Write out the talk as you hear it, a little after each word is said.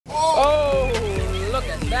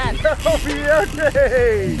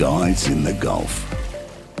that? Guys in the Gulf.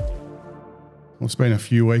 Well, it's been a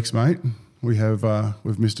few weeks, mate.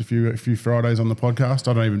 We've missed a few Fridays on the podcast.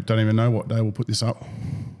 I don't even know what day we'll put this up.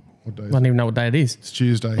 What day? I don't even know what day it is. It's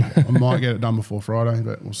Tuesday. I might get it done before Friday,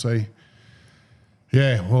 but we'll see.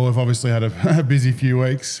 Yeah, well, we've obviously had a busy few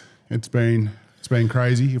weeks. It's been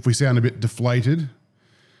crazy. If we sound a bit deflated,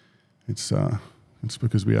 it's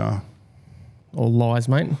because we are. All lies,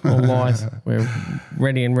 mate. All lies. We're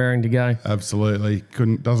ready and raring to go. Absolutely.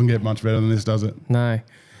 Doesn't get much better than this, does it? No.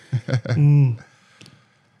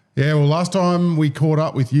 Yeah, well, last time we caught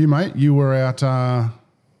up with you, mate, you were out. You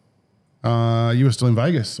were still in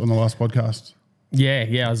Vegas on the last podcast.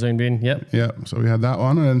 Yeah, I zoomed in. Yep. Yeah, so we had that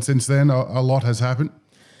one, and since then a lot has happened.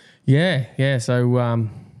 Yeah. So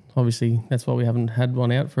obviously that's why we haven't had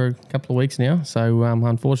one out for a couple of weeks now. So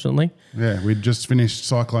unfortunately. Yeah, we'd just finished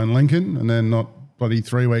Cyclone Lincoln, and then not bloody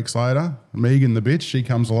 3 weeks later, Megan the bitch, she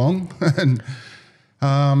comes along, and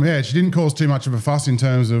she didn't cause too much of a fuss in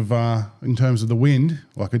terms of the wind.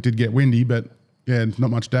 Like, it did get windy, but yeah, not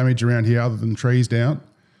much damage around here other than trees down.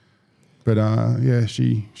 But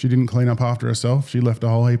she didn't clean up after herself. She left a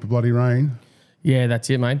whole heap of bloody rain. Yeah, that's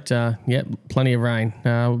it, mate. Plenty of rain.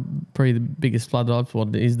 Probably the biggest flood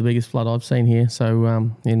is the biggest flood I've seen here.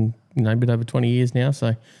 So in a bit over 20 years now.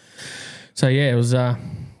 So yeah, it was a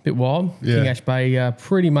bit wild. Yeah. King Ash Bay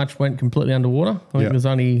pretty much went completely underwater. I think there's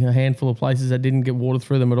only a handful of places that didn't get water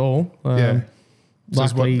through them at all. So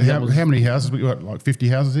how many houses? We got like 50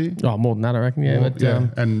 houses here. Oh, more than that, I reckon. Yeah,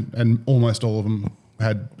 and almost all of them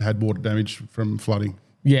had water damage from flooding.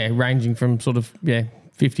 Yeah, ranging from sort of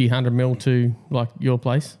 50, 100 mil to like your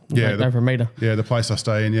place. Over a metre. Yeah, the place I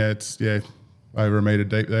stay in, it's over a metre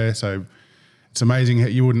deep there. So it's amazing how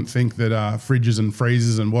you wouldn't think that fridges and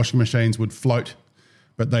freezers and washing machines would float,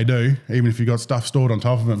 but they do. Even if you've got stuff stored on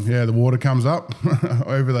top of them, the water comes up,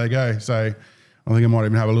 over they go. So I think I might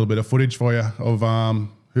even have a little bit of footage for you of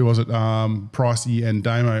who was it? Pricey and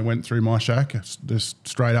Damo went through my shack just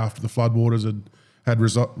straight after the floodwaters had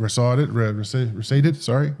receded.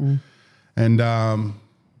 Sorry, and got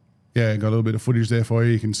a little bit of footage there for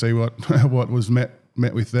you. You can see what was met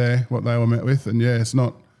with there, what they were met with, and it's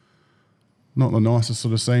not the nicest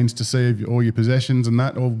sort of scenes to see of all your possessions and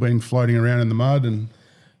that all been floating around in the mud. And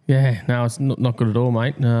no, it's not good at all,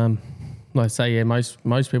 mate. Like I say,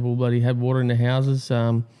 most people bloody have water in their houses.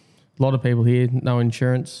 A lot of people here, no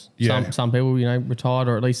insurance. Some people, retired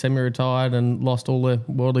or at least semi-retired and lost all their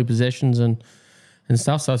worldly possessions and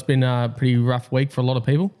stuff. So it's been a pretty rough week for a lot of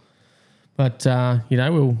people. But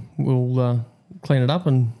we'll clean it up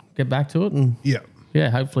and get back to it, and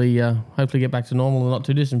hopefully get back to normal in the not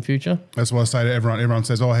too distant future. That's what I say to everyone. Everyone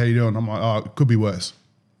says, "Oh, how you doing?" I'm like, "Oh, it could be worse."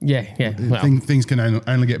 Yeah. Well, things can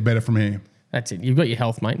only get better from here. That's it. You've got your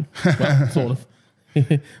health, mate. Well, sort of,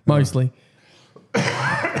 mostly.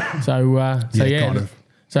 Kind of.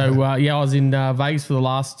 So I was in Vegas for the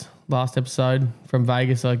last episode. From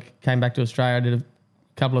Vegas, I came back to Australia. I did a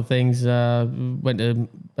couple of things. Went to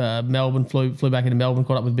Melbourne, flew back into Melbourne,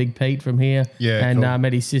 caught up with Big Pete from here. Yeah, and cool.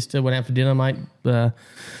 Met his sister. Went out for dinner, mate.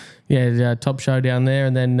 Top show down there.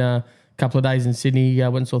 And then a couple of days in Sydney.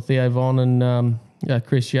 Went and saw Theo Von and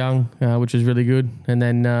Chris Young, which was really good. And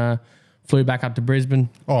then flew back up to Brisbane.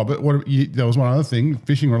 Oh, but there was one other thing,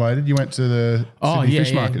 fishing related. You went to the Sydney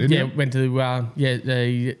fish market, didn't you? Yeah, went to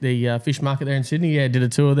the fish market there in Sydney. Yeah, did a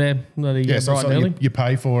tour there. You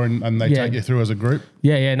pay for and they take you through as a group.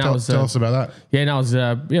 Tell us about that. Yeah, no,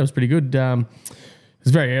 it was pretty good. It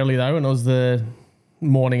was very early though, and it was the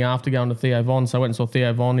morning after going to Theo Von. So I went and saw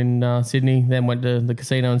Theo Von in Sydney, then went to the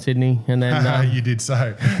casino in Sydney, and then you did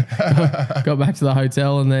so. Got back to the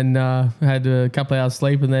hotel, and then had a couple of hours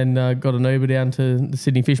sleep, and then got an Uber down to the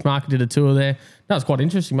Sydney Fish Market, did a tour there. That was quite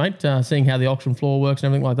interesting, mate, seeing how the auction floor works and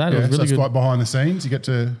everything like that. It was really good. Quite behind the scenes. You get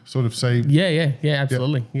to sort of see. Yeah,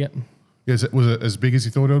 absolutely. Yep. Was it as big as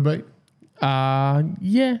you thought it would be?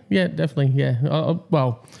 Yeah, definitely. Yeah.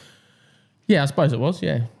 I suppose it was.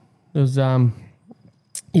 Yeah, it was.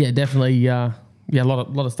 Definitely. A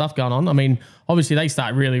lot of stuff going on. I mean, obviously they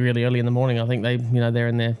start really, really early in the morning. I think they're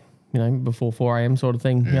in there, before 4 a.m. sort of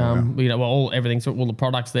thing. All the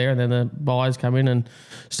products there, and then the buyers come in and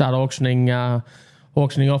start auctioning off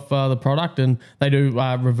the product, and they do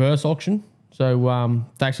reverse auction. So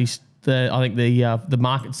they actually, I think the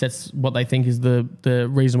market sets what they think is the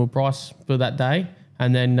reasonable price for that day.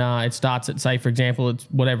 And then it starts at, say, for example, it's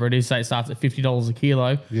whatever it is. Say it starts at $50 a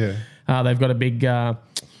kilo. Yeah. They've got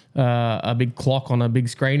a big clock on a big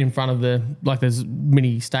screen in front of there's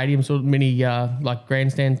mini stadium sort of mini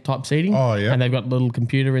grandstand type seating. Oh yeah. And they've got a little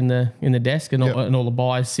computer in the desk, and all the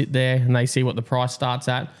buyers sit there and they see what the price starts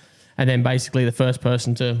at. and then basically the first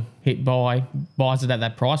person to hit buy buys it at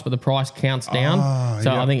that price, but the price counts down.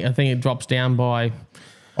 So I think it drops down by.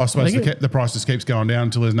 I suppose the price just keeps going down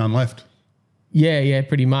until there's none left. Yeah,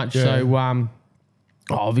 pretty much. Yeah. So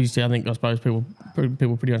obviously, I suppose people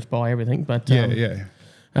pretty much buy everything, but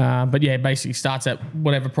but yeah, it basically starts at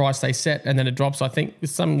whatever price they set, and then it drops. I think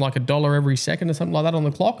it's something like $1 every second or something like that on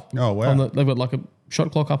the clock. Oh wow! They've got like a shot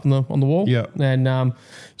clock up on the wall. Yeah, and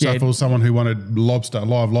so if it was someone who wanted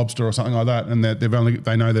live lobster or something like that, and they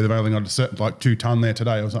know that they've only got a certain, like 2 ton there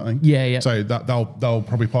today or something. Yeah. So that they'll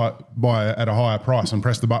probably buy at a higher price and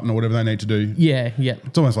press the button or whatever they need to do. Yeah.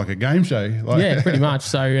 It's almost like a game show. Yeah, pretty much.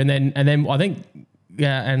 So and then I think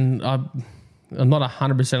and I'm not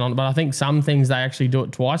 100% on it, but I think some things they actually do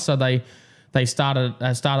it twice. So they start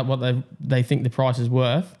at what they think the price is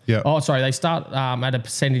worth. Yeah. Oh, sorry. They start at a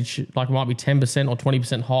percentage, like it might be 10% or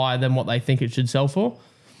 20% higher than what they think it should sell for,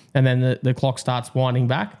 and then the clock starts winding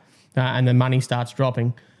back, and the money starts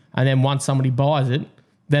dropping. And then once somebody buys it,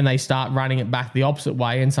 then they start running it back the opposite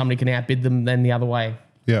way, and somebody can outbid them then the other way.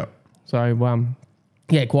 Yeah. So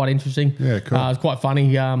yeah, quite interesting. Yeah, cool. It's quite funny.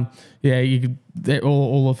 You could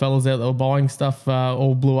all the fellas out that were buying stuff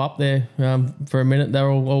all blew up there for a minute. They were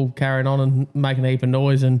all carrying on and making a heap of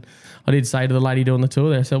noise. And I did say to the lady doing the tour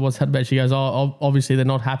there, so what's that about? She goes, "Oh, obviously they're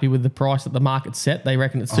not happy with the price that the market set. They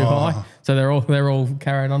reckon it's too high, so they're all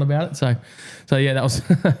carrying on about it." So yeah, that was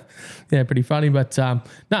pretty funny. But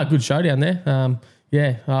no, good show down there.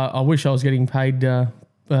 I wish I was getting paid.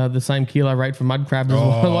 The same kilo rate for mud crabs as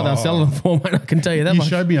what they're selling them for, mate. I can tell you that much.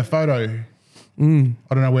 You showed me a photo. I don't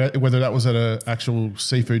know whether that was at an actual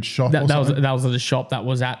seafoid shop. That was at a shop that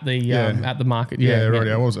was at the market. Right.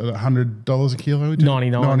 I was at $100 a kilo.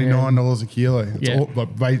 $99 a kilo. It's all,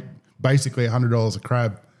 basically $100 a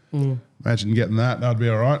crab. Imagine getting that. That'd be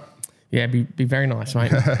all right. Yeah, be very nice,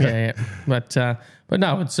 mate. yeah. But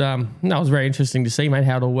no, it was very interesting to see, mate,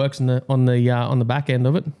 how it all works on the back end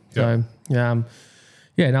of it. So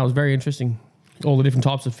it was very interesting. All the different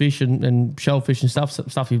types of fish and shellfish and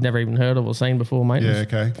stuff you've never even heard of or seen before, mate. Yeah,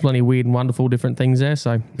 okay. Plenty of weird and wonderful different things there.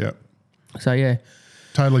 So yeah.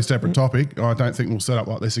 Totally separate topic. I don't think we'll set up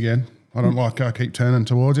like this again. I don't like keep turning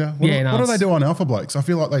towards you. What do they do on alpha blokes? I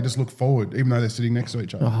feel like they just look forward, even though they're sitting next to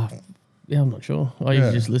each other. I'm not sure. I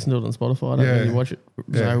usually just listen to it on Spotify. I don't really watch it.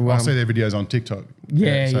 Yeah. So, I see their videos on TikTok.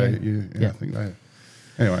 I think they.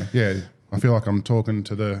 Anyway, I feel like I'm talking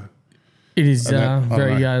to the. It is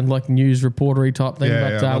very like news reportery type thing.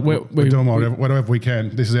 We're doing whatever we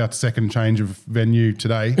can. This is our second change of venue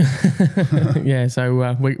today.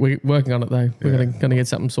 So we're working on it though. We're gonna get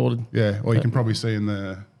something sorted. Yeah, or you can probably see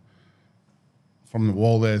from the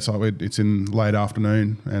wall there. It's in late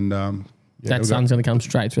afternoon, and that sun's gonna come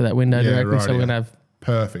straight through that window directly. So we're gonna have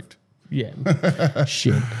perfect. Yeah,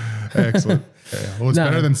 shit. Excellent. Yeah. Well, it's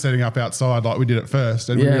better than setting up outside like we did at first,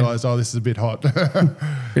 and we realised, this is a bit hot.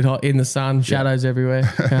 Bit hot in the sun, shadows everywhere,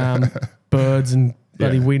 birds and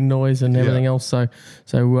bloody wind noise and everything else. So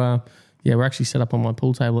we're actually set up on my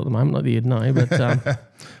pool table at the moment. Not that you'd know, but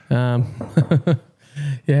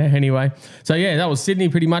anyway. So that was Sydney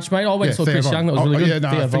pretty much, mate. I went and saw Chris Young. That was really good.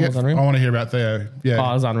 I want to hear about Theo. Yeah,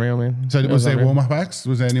 it was unreal, man. So was there warm-up acts?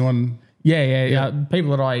 Was there anyone? Yeah.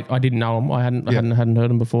 People that I didn't know them. I hadn't heard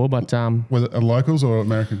them before, but were it locals or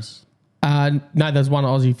Americans? No, there's one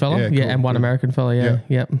Aussie fella, cool, and one American fella,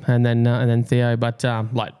 and then Theo, but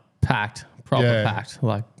like packed, packed,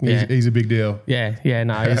 like he's a big deal.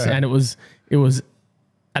 And it was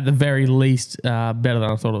at the very least better than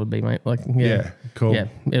I thought it would be, mate. Like cool. Yeah,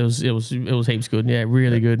 it was heaps good. Yeah,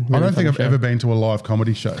 really good. Really I don't think I've ever been to a live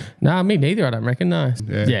comedy show. No, me neither. I don't reckon. No.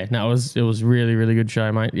 Yeah. No, it was really, really good show,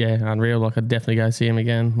 mate. Yeah, unreal. Like I'd definitely go see him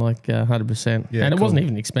again. Like 100%. Yeah, and it wasn't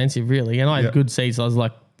even expensive really. And I had good seats. I was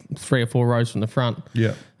like 3 or 4 rows from the front.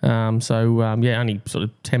 Yeah. Only sort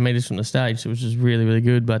of 10 meters from the stage, which is really, really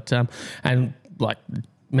good. But and like,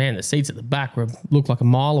 man, the seats at the back looked like a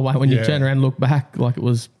mile away when you turn around and look back. Like it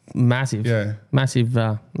was massive. Yeah. Massive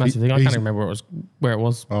thing. I can't remember where it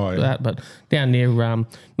was. But down near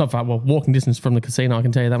not far. Well, walking distance from the casino. I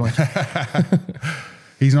can tell you that much.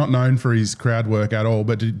 He's not known for his crowd work at all,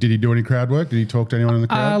 but did he do any crowd work? Did he talk to anyone in the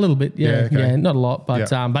crowd? A little bit, yeah, not a lot,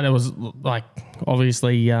 but it was like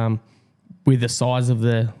obviously with the size of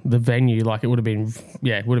the venue, like it would have been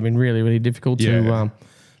really, really difficult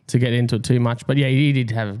to get into it too much. But he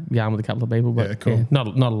did have a yarn with a couple of people, but cool. Not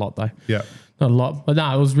a lot though. Yeah, not a lot. But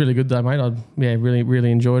no, it was really good though, mate. I really,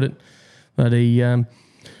 really enjoyed it. But and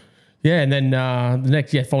then the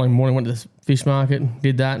next following morning went to the fish market,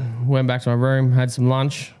 did that, went back to my room, had some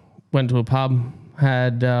lunch, went to a pub,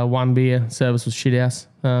 had one beer, service was shit house.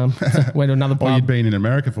 Went to another pub. Or you'd been in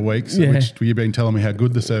America for weeks, which you've been telling me how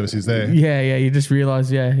good the service is there. Yeah. You just realise,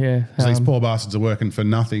 These poor bastards are working for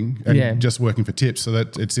nothing and just working for tips, so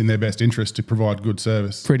that it's in their best interest to provide good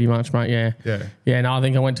service. Pretty much, mate. Yeah. No, I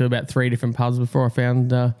think I went to about 3 different pubs before I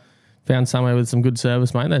found somewhere with some good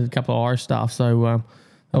service, mate. There's a couple of Irish staff, so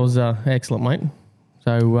that was excellent, mate.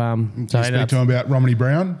 So, Did you speak to him about Romney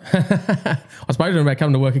Brown? I spoke to him about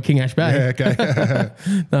coming to work at King Ash Bay. Yeah,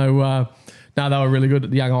 okay. No, they were really good.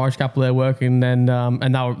 The young Irish couple there working, and they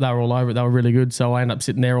were all over it. They were really good. So I ended up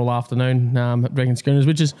sitting there all afternoon drinking schooners,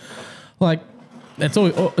 which is like it's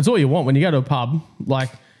all you want when you go to a pub. Like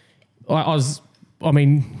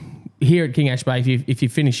here at King Ash Bay, if you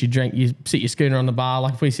finish your drink, you sit your schooner on the bar.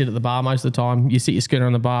 Like if we sit at the bar most of the time, you sit your schooner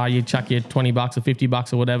on the bar, you chuck your $20 or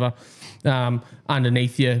 $50 or whatever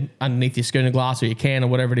underneath your schooner glass or your can or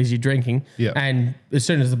whatever it is you're drinking. Yeah. And as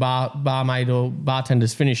soon as the barmaid or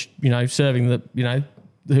bartender's finished, serving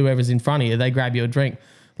whoever's in front of you, they grab you a drink.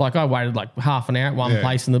 Like I waited like half an hour at one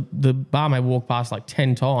place, and the barmaid walked past like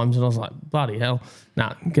 10 times, and I was like, bloody hell,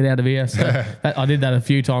 nah, get out of here. So I did that a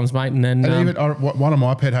few times, mate. And then one of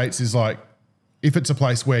my pet hates is like if it's a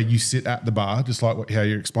place where you sit at the bar, just like how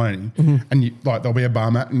you're explaining, and you like there'll be a bar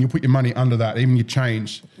mat, and you put your money under that, even your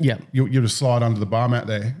change. Yeah, you just slide under the bar mat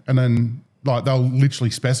there, and then like they'll literally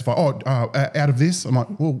specify, out of this. I'm like,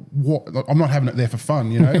 well, what? Like, I'm not having it there for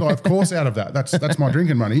fun, Like, of course, out of that. That's my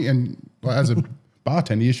drinking money, and like, as a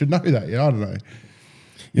bartender, you should know that. I don't know.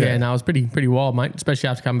 Yeah, no, it was pretty wild, mate. Especially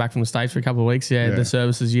after coming back from the States for a couple of weeks. Yeah, the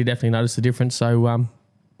services, you definitely noticed the difference. So,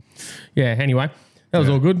 anyway, that was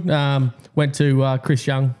all good. Went to Chris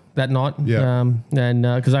Young that night. Yeah. And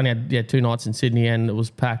because I only had 2 nights in Sydney, and it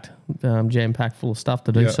was packed, jam-packed full of stuff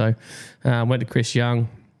to do. So, went to Chris Young.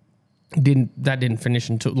 Didn't finish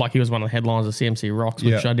until, like, he was one of the headliners of CMC Rocks,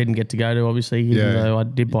 which I didn't get to go to, obviously, even though I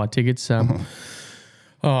did buy tickets.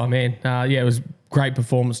 Oh, man. It was great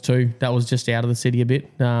performance too. That was just out of the city a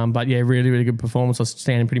bit. But yeah, really, really good performance. I was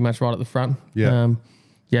standing pretty much right at the front. Yeah.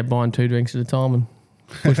 Buying 2 drinks at a time and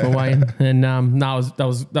push my way in. And that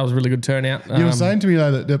was a really good turnout. You were saying to me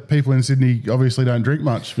though that people in Sydney obviously don't drink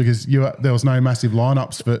much because there was no massive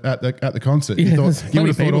lineups at the concert. You would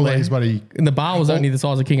have thought all these buddy. And the bar was only the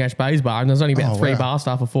size of King Ash Bay's bar, and there was only about 3 bar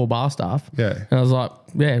staff or 4 bar staff. Yeah. And I was like,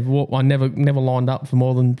 I never lined up for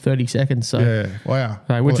more than 30 seconds. So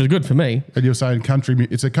which was good for me. And you were saying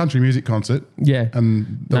it's a country music concert. Yeah.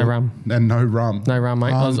 And no rum. And no rum. No rum,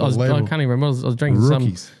 mate. I can't even remember. I was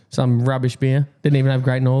drinking some rubbish beer. Didn't even have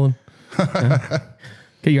Great Northern.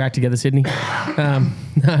 Get your act together, Sydney.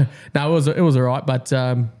 It was all right, but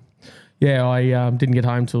I didn't get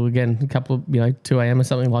home till again a couple of 2 a.m. or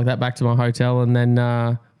something like that. Back to my hotel, and then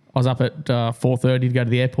I was up at 4:30 to go to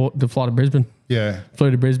the airport to fly to Brisbane. Yeah,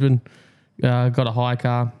 flew to Brisbane. Got a hire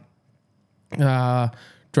car.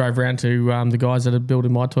 Drove around to the guys that are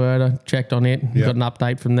building my Toyota. Checked on it. Got an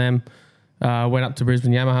update from them. Went up to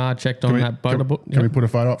Brisbane Yamaha, checked on that boat. Can we put a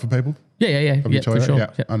photo up for people? Yeah, for sure. Yeah,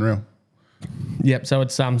 unreal. Yep, so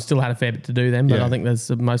it's still had a fair bit to do then, but I think there's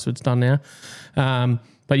most of it's done now.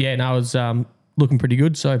 It was looking pretty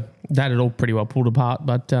good, so that had all pretty well pulled apart.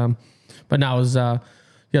 But I was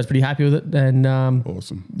pretty happy with it, and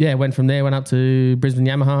awesome. Yeah, went from there, went up to Brisbane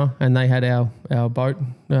Yamaha, and they had our boat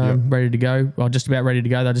ready to go. Well, just about ready to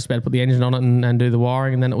go. They just about to put the engine on it and do the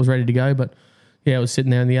wiring, and then it was ready to go. But yeah, it was sitting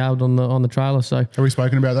there in the yard on the trailer. So have we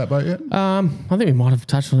spoken about that boat yet? I think we might have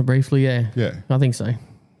touched on it briefly. Yeah, I think so.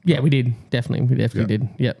 Yeah, we did. Definitely. We definitely did.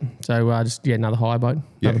 Yep. So another hire boat.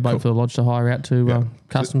 Another boat for the lodge to hire out to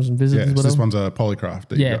customers and visitors. So this one's a polycraft.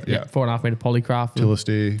 4.5 metre polycraft.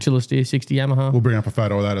 Chiller steer 60 Yamaha. We'll bring up a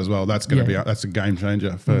photo of that as well. That's going to be that's a game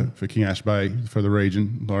changer for King Ash Bay, for the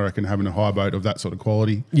region. I reckon having a hire boat of that sort of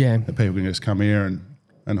quality. Yeah. That people can just come here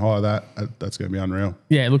and hire that's going to be unreal.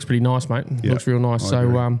 Yeah, it looks pretty nice, mate. It looks real nice. So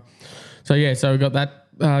we got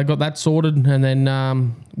that sorted, and then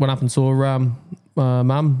went up and saw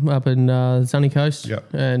Mum up in Sunny Coast.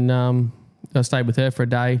 Yep. And I stayed with her for a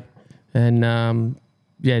day, and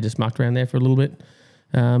just mucked around there for a little bit.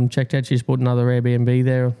 Checked out. She just bought another Airbnb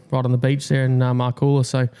there, right on the beach there in Marcoola.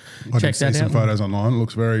 So I did see some photos online. It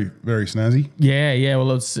looks very, very snazzy. Yeah.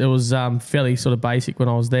 Well, it was fairly sort of basic when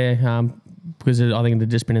I was there, because I think it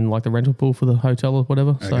had just been in like the rental pool for the hotel or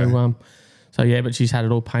whatever. Okay. So but she's had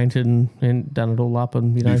it all painted and done it all up,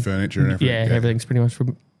 and new furniture and everything. Yeah, everything's pretty much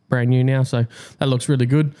brand new now. So that looks really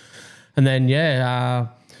good. And then I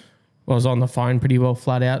was on the phone pretty well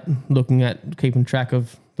flat out, looking at keeping track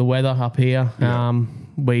of the weather up here. Yeah.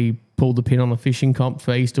 We pulled the pin on the fishing comp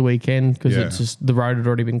for Easter weekend because it's just the road had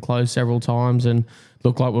already been closed several times and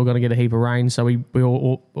looked like we were going to get a heap of rain. So we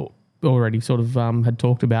already sort of had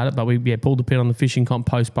talked about it, but we pulled the pin on the fishing comp,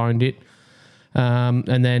 postponed it,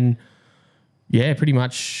 and then pretty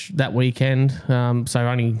much that weekend. So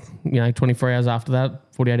only 24 hours after that,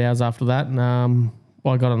 48 hours after that,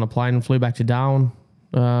 I got on a plane and flew back to Darwin.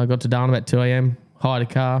 Got to Darwin about 2 a.m. Hired a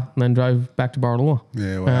car and then drove back to Borroloola.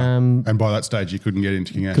 Yeah, wow. And by that stage, you couldn't get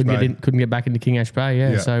into King Ash Bay. Couldn't get back into King Ash Bay.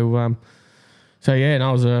 Yeah. So and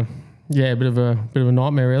that was a bit of a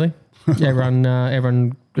nightmare really. Everyone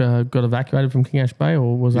got evacuated from King Ash Bay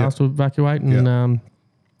or was asked to evacuate, and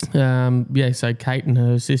so Kate and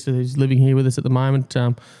her sister, who's living here with us at the moment,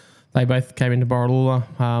 they both came into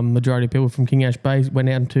Borroloola. Majority of people from King Ash Bay went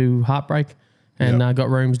out into Heartbreak and got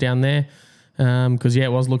rooms down there because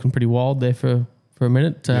it was looking pretty wild there for a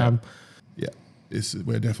minute. We're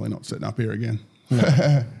definitely not setting up here again.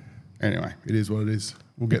 No. Anyway, it is what it is.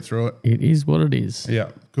 We'll get through it. It is what it is.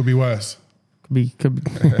 Yeah, could be worse. Could be could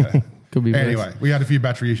be. Anyway, worse. We had a few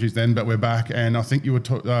battery issues then, but we're back, and I think you were.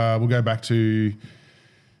 We'll go back to. You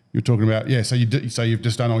were talking about So you've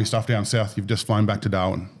just done all your stuff down south. You've just flown back to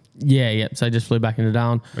Darwin. Yeah. So I just flew back into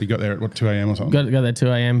Darwin. You got there at 2 a.m. or something. Got there at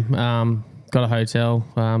 2 a.m. Got a hotel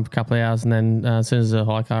for a couple of hours, and then as soon as the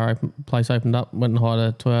hire car place opened up, went and hired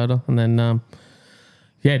a Toyota, and then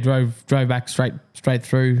drove back straight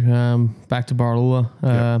through back to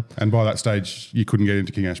Borroloola. And by that stage, you couldn't get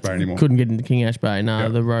into King Ash Bay anymore. Couldn't get into King Ash Bay. No,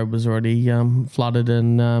 the road was already flooded,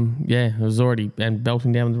 and it was already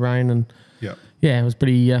belting down with the rain, and it was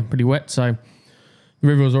pretty wet. So the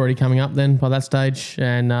river was already coming up then by that stage,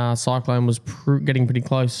 and Cyclone was getting pretty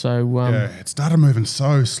close. So it started moving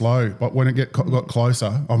so slow, but when it got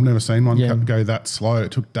closer, I've never seen one go that slow.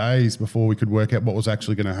 It took days before we could work out what was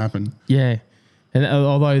actually going to happen. Yeah. And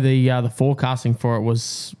although the forecasting for it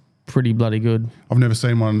was pretty bloody good. I've never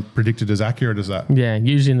seen one predicted as accurate as that. Yeah,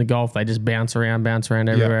 usually in the Gulf they just bounce around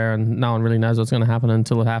everywhere, and no one really knows what's going to happen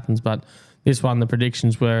until it happens. But this one, the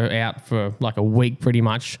predictions were out for like a week pretty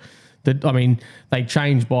much. They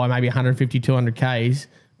changed by maybe 150, 200 Ks,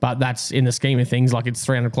 but that's in the scheme of things like it's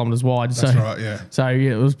 300 kilometres wide. That's right, yeah. So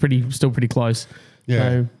it was still pretty close. Yeah.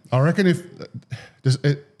 So, I reckon it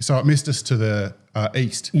missed us to the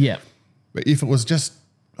east. Yeah. But if it was just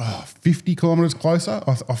 50 kilometres closer,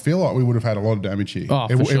 I feel like we would have had a lot of damage here. Oh,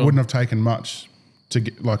 it wouldn't have taken much to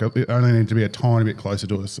get, it only needed to be a tiny bit closer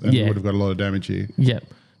to us, and we would have got a lot of damage here. Yeah.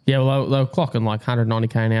 Yeah, well, they were clocking like 190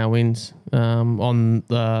 k/h winds on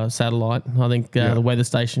the satellite. I think the weather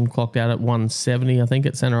station clocked out at 170, I think,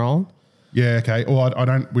 at Centre Island. Yeah, okay. Well,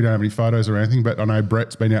 we don't have any photos or anything, but I know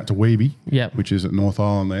Brett's been out to Weeby, which is at North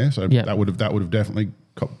Island there, so that would have definitely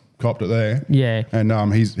copped it there. Yeah.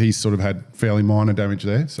 And he's sort of had fairly minor damage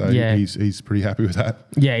there, so he's pretty happy with that.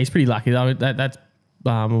 Yeah, he's pretty lucky though. That's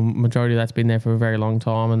majority of that's been there for a very long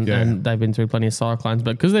time, and they've been through plenty of cyclones,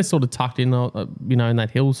 but because they're sort of tucked in, in that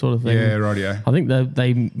hill sort of thing. Yeah, right. Yeah. I think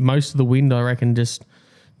they most of the wind, I reckon, just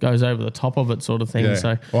goes over the top of it, sort of thing. Yeah.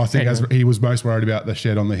 So, I think he was most worried about the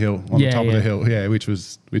shed on the hill, on the top of the hill. Yeah, which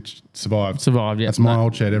survived. Survived. Yeah, that's my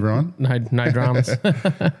old shed. Everyone. No dramas.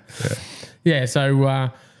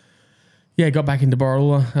 So got back into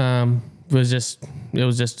Borroloola. It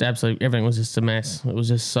was just absolutely, everything was just a mess. It was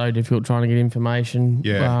just so difficult trying to get information.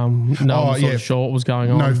 Yeah. No one was sure what was going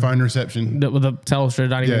on. No phone reception. The Telstra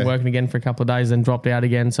had only been working again for a couple of days, then dropped out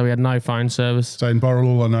again. So we had no phone service. So in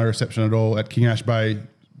Borroloola, no reception at all. At King Ash Bay,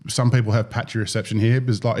 some people have patchy reception here,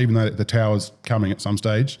 because even though the tower's coming at some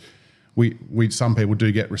stage, some people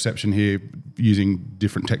do get reception here using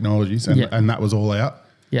different technologies, and that was all out.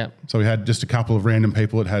 Yeah. So we had just a couple of random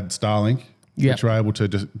people that had Starlink. Which were able to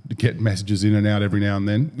just get messages in and out every now and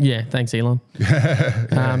then. Yeah, thanks, Elon. We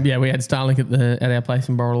had Starlink at our place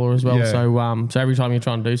in Borroloola as well. Yeah. So every time you're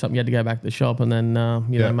trying to do something, you had to go back to the shop and then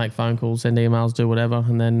make phone calls, send emails, do whatever,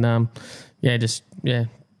 and then do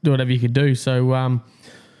whatever you could do. So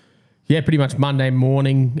pretty much Monday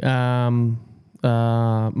morning, my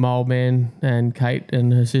old man and Kate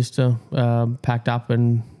and her sister packed up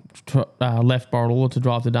and left Borroloola to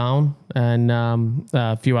drive to Darwin, and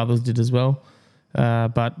a few others did as well.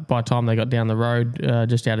 But by the time they got down the road,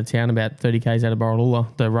 just out of town, about 30 k's out of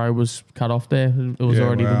Borroloola, the road was cut off there. It was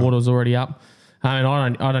the water was already up. And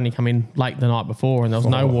I'd only come in late the night before, and there was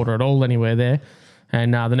no water at all anywhere there.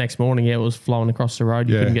 And the next morning, it was flowing across the road.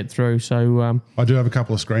 You couldn't get through. So I do have a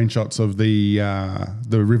couple of screenshots of the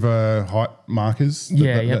river height markers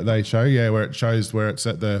that they show. Yeah, where it shows where it's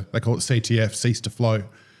at they call it CTF, cease to flow.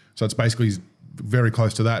 So it's basically very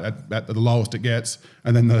close to that at the lowest it gets,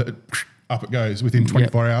 and then up it goes within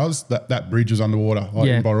 24 hours. That bridge is underwater,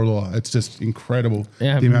 in Borroloola. It's just incredible.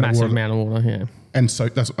 Yeah, the massive amount of water. Yeah, and so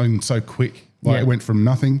so quick. It went from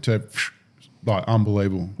nothing to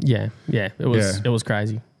unbelievable. Yeah, it was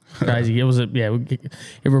crazy. crazy. It was it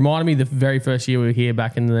reminded me the very first year we were here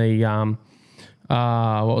back in the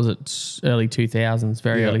what was it, early 2000s,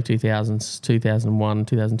 early 2000s, 2001,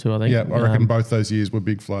 2002, I think. Yeah, I reckon both those years were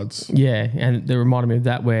big floods. Yeah, and it reminded me of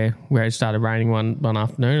that where it started raining one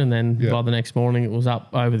afternoon, and then by the next morning it was up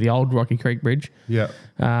over the old Rocky Creek Bridge. Yeah.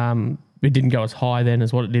 It didn't go as high then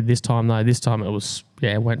as what it did this time, though. This time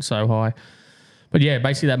it went so high. But yeah,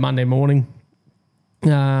 basically that Monday morning,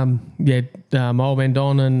 my old man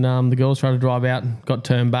Don and the girls tried to drive out, got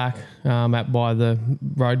turned back by the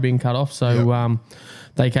road being cut off. So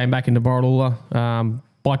they came back into Borroloola.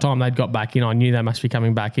 By the time they'd got back in, I knew they must be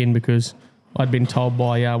coming back in because I'd been told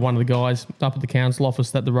by one of the guys up at the council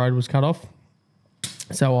office that the road was cut off.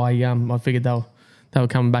 So I figured they were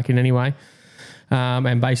coming back in anyway.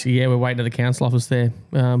 And basically, we're waiting at the council office there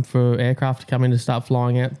for aircraft to come in to start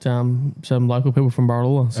flying out some local people from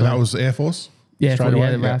Borroloola. So, and that was Air Force? Yeah, straight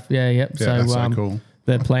away? RAF. Yeah. So that's so cool.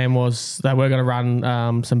 The plan was they were going to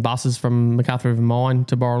run some buses from MacArthur River Mine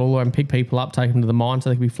to Borroloola and pick people up, take them to the mine so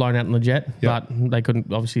they could be flown out in the jet. Yep. But they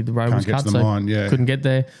couldn't, obviously the road was cut, so couldn't get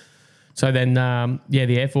there. So then,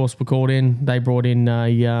 the Air Force were called in. They brought in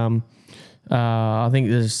I think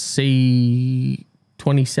the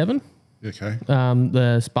C-27. Okay.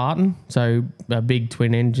 The Spartan, so a big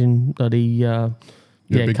twin engine, big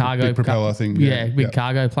cargo, big propeller thing.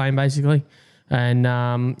 Cargo plane basically. And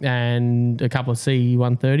a couple of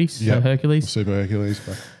C-130s, so Hercules. Super Hercules.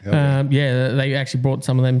 They actually brought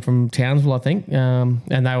some of them from Townsville, I think, and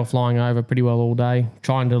they were flying over pretty well all day,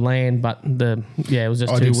 trying to land, but it was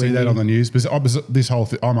just too windy. I did see that on the news, because this whole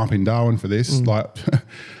thing, I'm up in Darwin for this. Like,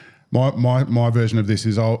 my version of this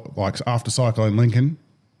is like after Cyclone Lincoln,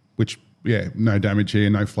 which no damage here,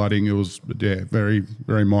 no flooding. It was very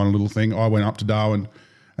very minor little thing. I went up to Darwin.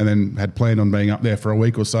 And then had planned on being up there for a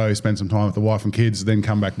week or so, spend some time with the wife and kids, then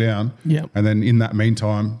come back down. Yeah. And then in that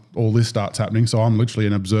meantime, all this starts happening. So I'm literally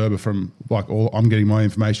an observer from I'm getting my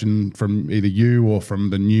information from either you or from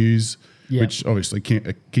the news, which obviously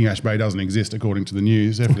King Ash Bay doesn't exist according to the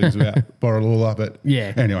news. Everything's about Borroloola. But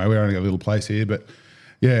anyway, we're only a little place here. But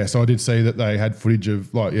so I did see that they had footage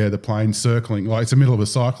of the plane circling. Like it's the middle of a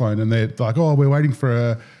cyclone and they're like, oh, we're waiting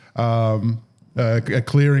for a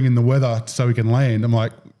clearing in the weather so we can land. I'm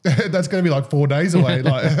like, that's going to be like 4 days away.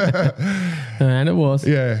 And it was.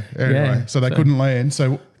 Anyway, so they couldn't land.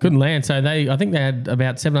 So I think they had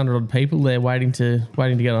about 700 odd people there waiting to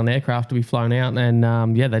get on aircraft to be flown out. And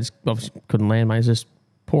they just obviously couldn't land, mate. It was just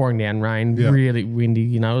pouring down rain, really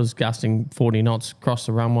windy. It was gusting 40 knots across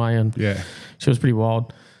the runway. And she was pretty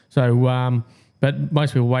wild. So, but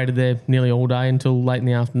most people waited there nearly all day until late in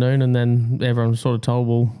the afternoon, and then everyone was sort of told,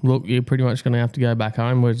 well, look, you're pretty much going to have to go back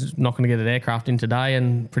home. We're just not going to get an aircraft in today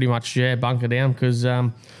and pretty much, bunker down because,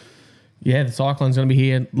 the cyclone's going to be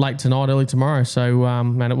here late tonight, early tomorrow. So,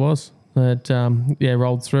 and it was. It,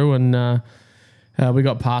 rolled through and we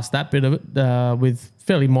got past that bit of it with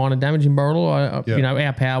fairly minor damage in Borroloola.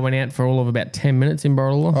 Our power went out for all of about 10 minutes in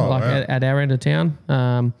Borroloola, at our end of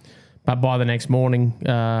town. But by the next morning,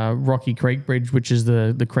 Rocky Creek Bridge, which is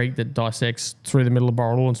the creek that dissects through the middle of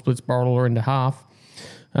Borroloola and splits Borroloola into half,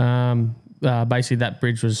 basically that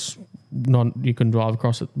bridge was you couldn't drive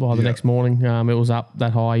across it by the next morning. It was up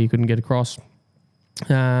that high, you couldn't get across.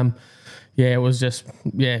 It was just,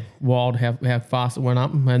 wild how fast it went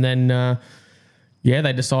up. And then,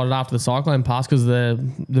 they decided after the cyclone passed because the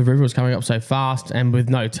river was coming up so fast, and with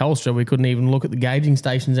no Telstra, we couldn't even look at the gauging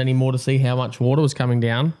stations anymore to see how much water was coming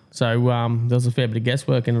down. So there was a fair bit of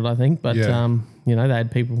guesswork in it, I think. But they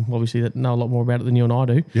had people obviously that know a lot more about it than you and I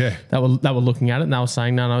do. Yeah, that were looking at it and they were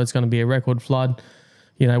saying, no, it's going to be a record flood.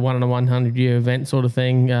 1 in a 100-year event sort of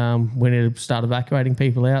thing. We need to start evacuating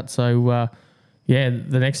people out. So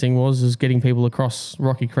the next thing was getting people across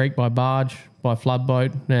Rocky Creek by barge, by flood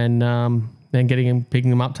boat, and then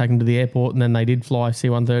picking them up, taking them to the airport, and then they did fly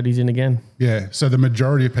C-130s in again. Yeah, so the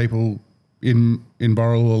majority of people in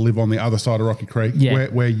Borroloola live on the other side of Rocky Creek. Yeah.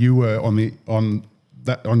 Where you were on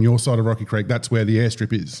your side of Rocky Creek, that's where the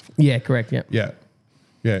airstrip is. Yeah, correct. Yeah. Yeah.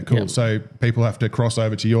 Yeah, cool. Yep. So people have to cross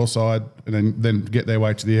over to your side and then get their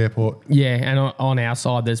way to the airport. Yeah, and on our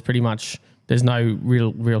side, there's no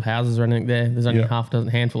real houses or anything there. There's only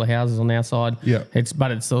handful of houses on our side. Yeah. It's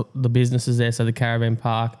the businesses there, so the caravan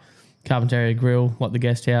park, Carpentaria Grill, like the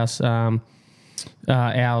guest house, our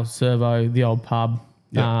servo, the old pub,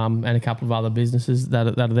 and a couple of other businesses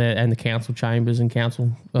that are there, and the council chambers and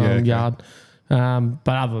council yard. But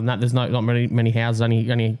other than that, there's not many houses, only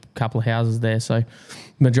a couple of houses there. So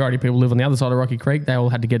majority of people live on the other side of Rocky Creek. They all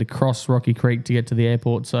had to get across Rocky Creek to get to the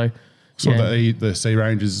airport. So the Sea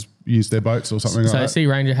Rangers use their boats or something like So that?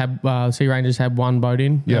 Sea Rangers had one boat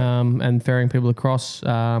in, and ferrying people across.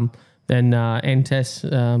 Then NTES,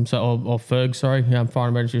 or Ferg, Fire and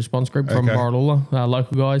Emergency Response Group from Borroloola,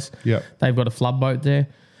 local guys. Yeah. They've got a flood boat there,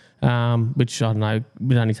 which, I don't know,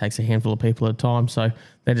 it only takes a handful of people at a time. So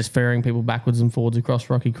they're just ferrying people backwards and forwards across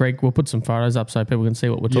Rocky Creek. We'll put some photos up so people can see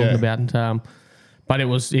what we're talking about. But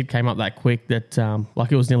it came up that quick that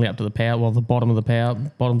it was nearly up to the power. Well, the bottom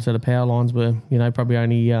set of power lines were probably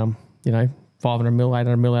only 500 mil,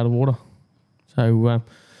 800 mil out of water. So wow.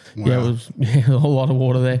 It was a whole lot of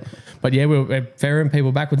water there. But we were ferrying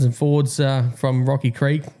people backwards and forwards from Rocky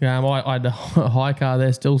Creek. I had a high car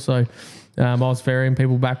there still, so I was ferrying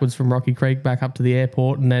people backwards from Rocky Creek back up to the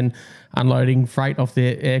airport, and then unloading freight off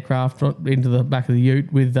the aircraft into the back of the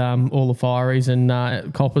ute with all the fireys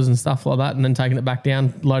and coppers and stuff like that, and then taking it back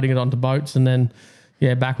down, loading it onto boats, and then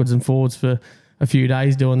backwards and forwards for a few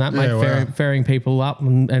days doing that, ferrying people up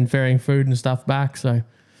and ferrying food and stuff back. So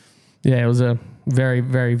it was a very,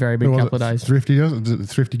 very, very big couple of days. Thrifty, did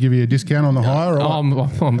Thrifty give you a discount on the hire? Or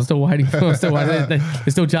I'm still waiting. They're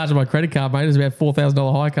still charging my credit card, mate. It's about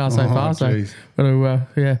 $4,000 high car so far. Geez. So, but I'm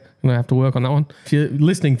gonna have to work on that one. If you're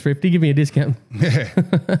listening, Thrifty, give me a discount.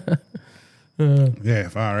 Yeah,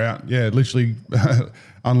 far out. Yeah, literally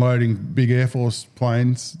unloading big Air Force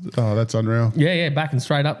planes. Oh, that's unreal. Yeah, backing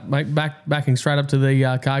straight up, mate. Backing straight up to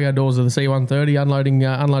the cargo doors of the C-130,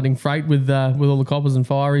 unloading freight with all the coppers and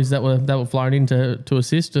fireys that were flown in to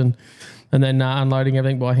assist, and then unloading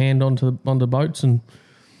everything by hand onto boats, and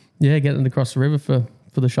getting it across the river for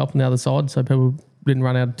the shop on the other side, so people didn't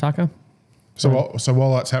run out of tucker. So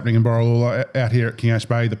while that's happening in Borroloola, out here at King Ash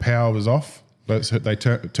Bay, the power was off. They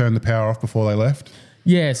turned the power off before they left.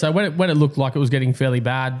 Yeah, so when it looked like it was getting fairly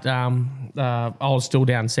bad, I was still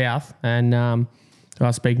down south, and I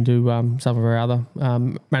was speaking to some of our other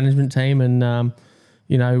management team, and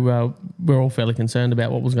we're all fairly concerned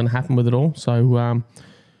about what was going to happen with it all. So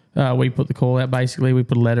we put the call out. Basically, we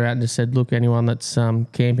put a letter out and just said, look, anyone that's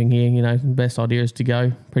camping here, the best idea is to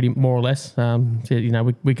go. Pretty more or less.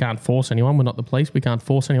 We can't force anyone. We're not the police. We can't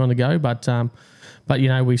force anyone to go, but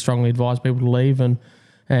we strongly advise people to leave, and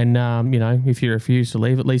if you refuse to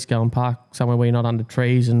leave, at least go and park somewhere where you're not under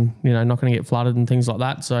trees and not going to get flooded and things like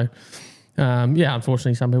that. So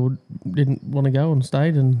unfortunately, some people didn't want to go and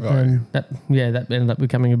stayed, and that ended up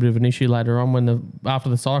becoming a bit of an issue later on after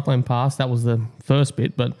the cyclone passed. That was the first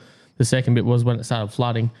bit, but the second bit was when it started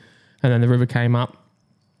flooding, and then the river came up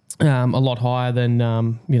a lot higher than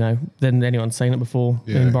than anyone's seen it before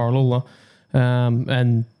in Borroloola,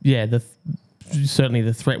 certainly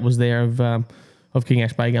the threat was there of King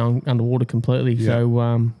Ash Bay going underwater completely. Yeah.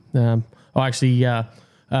 So I actually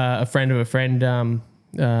a friend of a friend, a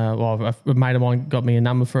mate of mine got me a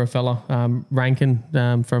number for a fella, Rankin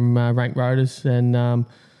from Rank Rotors, and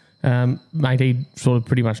mate, he sort of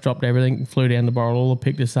pretty much dropped everything, flew down to Borroloola,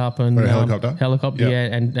 picked us up, and helicopter,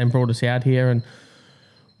 and brought us out here, and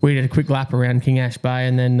we did a quick lap around King Ash Bay,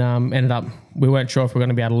 and then ended up, we weren't sure if we were going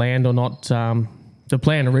to be able to land or not. The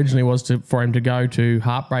plan originally was for him to go to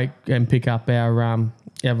Heartbreak and pick up our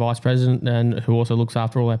vice president, and who also looks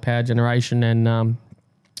after all our power generation and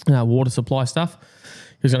water supply stuff.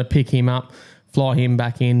 He was going to pick him up, fly him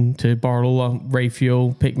back in to Borroloola,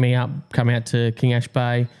 refuel, pick me up, come out to King Ash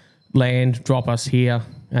Bay, land, drop us here,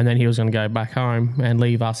 and then he was going to go back home and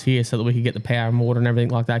leave us here so that we could get the power and water and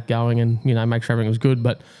everything like that going, and make sure everything was good.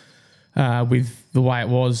 But with the way it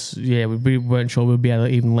was, we weren't sure we'd be able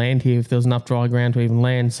to even land here if there was enough dry ground to even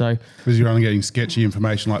land. So because you're only getting sketchy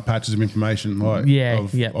information, like patches of information,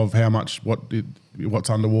 of how much what's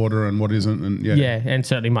underwater and what isn't, and and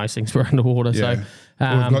certainly most things were underwater. Yeah.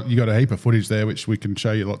 So you got a heap of footage there, which we can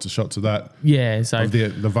show you lots of shots of that. Yeah, so of the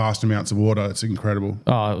vast amounts of water, it's incredible.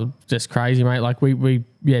 Oh, just crazy, mate. Like we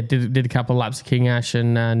did a couple of laps of King Ash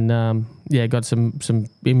and got some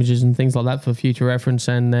images and things like that for future reference,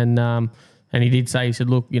 and then and he did say, he said,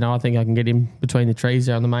 look, I think I can get him between the trees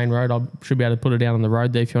there on the main road. I should be able to put it down on the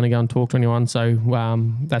road there if you want to go and talk to anyone. So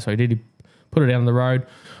that's what he did. He put it down on the road.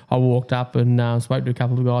 I walked up and spoke to a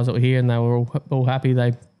couple of guys that were here, and they were all happy.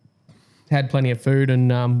 They had plenty of food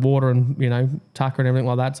and water and tucker and everything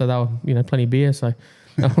like that. So they were plenty of beer. So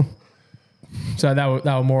so they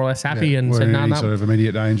were more or less happy and said no. Sort of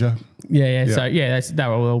immediate danger. Yeah. So they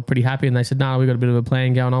were all pretty happy, and they said no, we've got a bit of a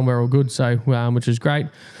plan going on. We're all good. So which is great.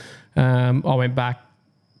 I went back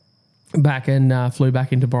and flew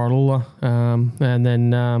back into Borroloola, and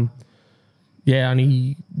then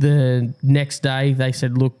only the next day they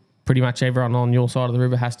said, look, pretty much everyone on your side of the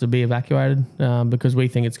river has to be evacuated because we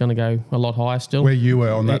think it's going to go a lot higher still. Where you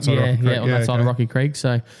were on that side of Rocky Creek? Yeah, on that side of Rocky Creek.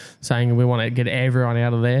 So saying we want to get everyone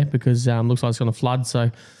out of there because looks like it's going to flood.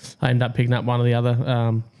 So I ended up picking up one of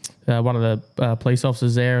the police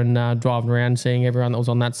officers there and driving around seeing everyone that was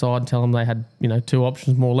on that side, telling them they had, you know, 2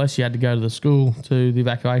 options more or less. You had to go to the school to the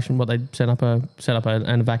evacuation, but they set up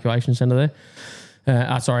an evacuation centre there.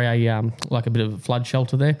 Like a bit of a flood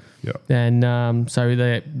shelter there. Yeah. And so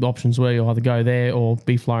the options were you either go there or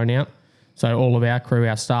be flown out. So all of our crew,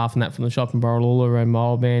 our staff and that from the shop in Borroloola and my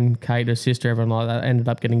old man, Kate, her sister, everyone like that ended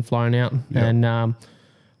up getting flown out. Yeah. And I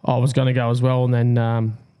was going to go as well. And then,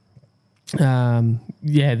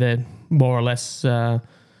 the more or less the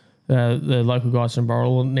local guys from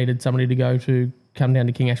Borroloola needed somebody to come down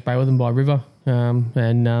to King Ash Bay with them by river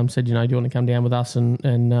and said, you know, do you want to come down with us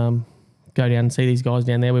and go down and see these guys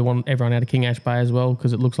down there. We want everyone out of King Ash Bay as well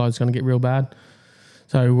because it looks like it's going to get real bad.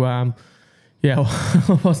 So, I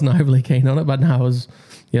wasn't overly keen on it, but no, I was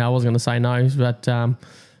going to say no. But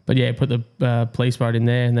put the police boat in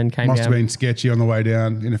there and then came down. Must have been sketchy on the way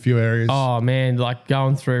down in a few areas. Oh, man, like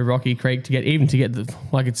going through Rocky Creek to get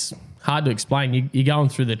it's hard to explain. You're going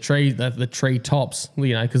through the tree tops,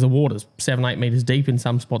 you know, because the water's 7-8 metres deep in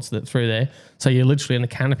some spots that through there. So you're literally in the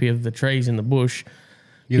canopy of the trees in the bush.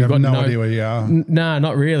 You've got no idea where you are. No,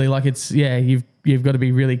 not really. Like you've got to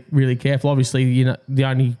be really, really careful. Obviously, you know, the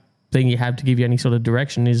only thing you have to give you any sort of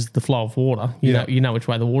direction is the flow of water. You know which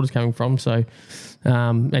way the water's coming from. So,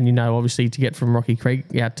 and you know, obviously to get from Rocky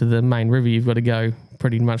Creek out to the main river, you've got to go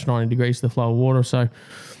pretty much 90 degrees to the flow of water. So,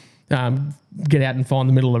 get out and find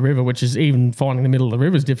the middle of the river, which is even finding the middle of the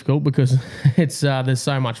river is difficult because it's there's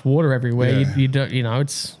so much water everywhere. Yeah. You don't, you know,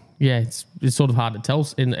 it's sort of hard to tell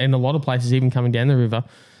in a lot of places, even coming down the river.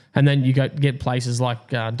 And then you get places like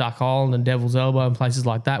Duck Island and Devil's Elbow and places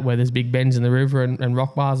like that where there's big bends in the river and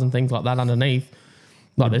rock bars and things like that underneath.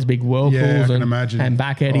 Like there's big whirlpools and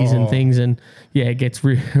back eddies and things. And yeah, it gets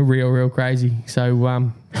real crazy.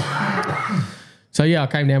 So, I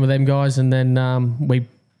came down with them guys and then we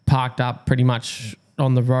parked up pretty much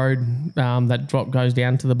on the road that goes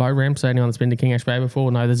down to the boat ramp. So anyone that's been to King Ash Bay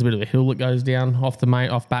before know there's a bit of a hill that goes down off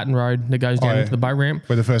Baton Road that goes down into the boat ramp.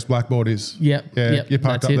 Where the first blackboard is. Yep. You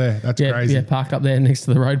parked up there. That's crazy. Yeah, parked up there next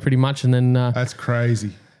to the road pretty much. And then... that's crazy.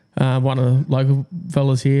 One of the local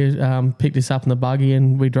fellas here picked us up in the buggy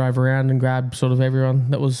and we drove around and grabbed sort of everyone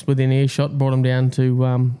that was within earshot, brought them down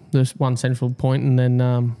to this one central point, and then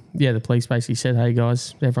the police basically said, "Hey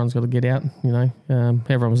guys, everyone's got to get out. You know,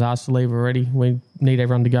 everyone was asked to leave already. We need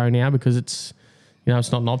everyone to go now because it's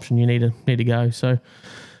not an option. You need to go." So.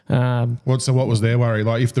 What was their worry?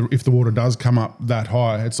 Like if the water does come up that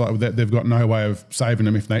high, it's like they've got no way of saving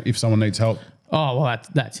them if someone needs help. Oh, well,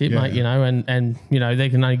 that's it, mate, you know, and you know, they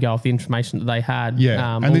can only go off the information that they had.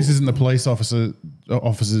 Yeah, and this isn't the police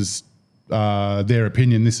officers' their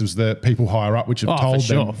opinion. This is the people higher up which have told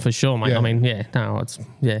them. For sure, mate. Yeah. I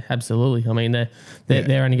mean, absolutely. I mean,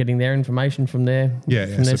 they're only getting their information from their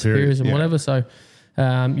superiors and whatever. So,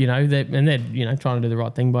 they're trying to do the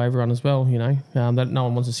right thing by everyone as well. You know, that no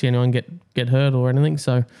one wants to see anyone get hurt or anything.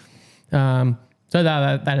 So, So they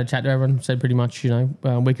had a chat to everyone, said pretty much,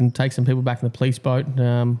 we can take some people back in the police boat.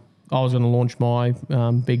 I was going to launch my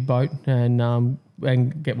big boat and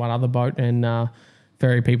get one other boat and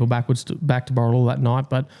ferry people back to Borroloola that night.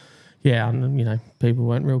 But people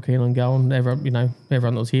weren't real keen on going. Everyone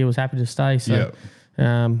that was here was happy to stay. So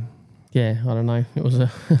I don't know. It was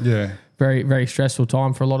a very, very stressful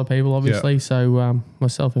time for a lot of people, obviously. So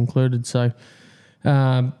myself included. So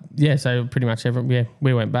so pretty much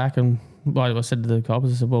we went back and. Like I said to the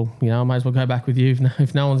cops, I said, "Well, I may as well go back with you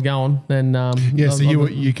if no one's going." Then so you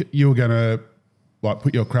were going to like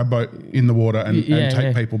put your crab boat in the water and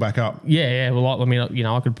take people back up. Yeah. Well,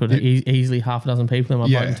 I could put easily half a dozen people in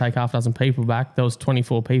my boat and take half a dozen people back. There was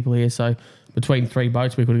 24 people here, so between 3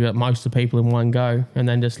 boats, we could have got most of the people in one go, and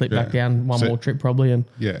then just slip back down one more trip probably. And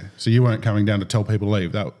so you weren't coming down to tell people to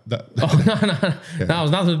leave. That no, it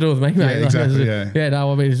was nothing to do with me, mate. Yeah, exactly.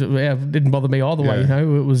 No, I mean, it didn't bother me either way.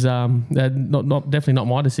 It was definitely not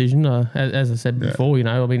my decision. As I said before,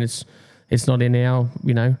 I mean, it's not in our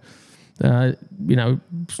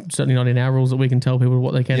certainly not in our rules that we can tell people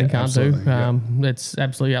what they can and can't do. It's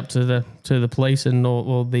absolutely up to the police and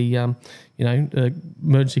or the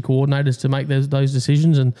emergency coordinators to make those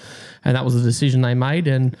decisions, and that was the decision they made.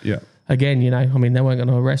 And again, I mean, they weren't going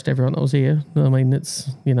to arrest everyone that was here. I mean,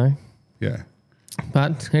 it's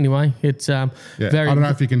But anyway, it's very. I don't know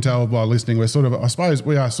if you can tell by listening. I suppose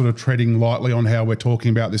we are sort of treading lightly on how we're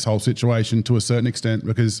talking about this whole situation to a certain extent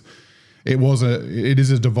because. It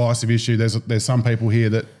is a divisive issue. There's some people here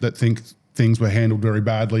that think things were handled very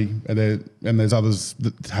badly, and there's others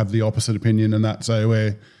that have the opposite opinion, and that. So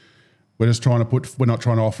we're just trying to we're not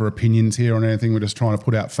trying to offer opinions here on anything. We're just trying to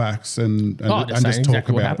put out facts and just talk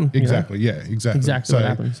about happened, exactly, exactly what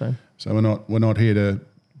happened. So we're not here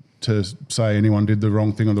to say anyone did the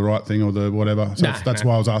wrong thing or the right thing or the whatever. So that's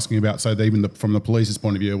why I was asking about. So even from the police's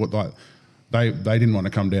point of view, what they didn't want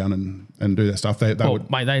to come down and do that stuff.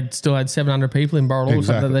 They still had 700 people in Borroloola or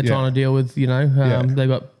something that they're trying to deal with. You know, they've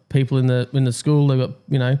got people in the school. They've got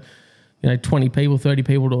you know 20 people, 30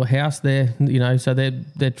 people to a house there. You know, so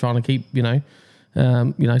they're trying to keep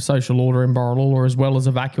social order in Borroloola, as well as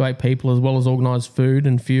evacuate people, as well as organise food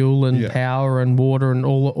and fuel and power and water and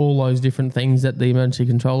all those different things that the emergency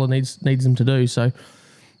controller needs them to do. So,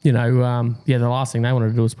 you know, the last thing they wanted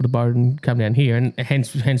to do was put a boat and come down here, and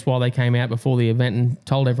hence why they came out before the event and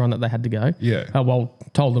told everyone that they had to go. Yeah.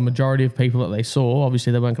 Told the majority of people that they saw.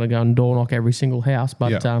 Obviously, they weren't going to go and door knock every single house,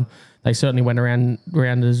 but they certainly went around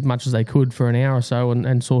as much as they could for an hour or so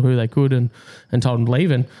and saw who they could and told them to leave.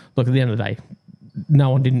 And look, at the end of the day, no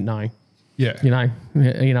one didn't know. Yeah. You know,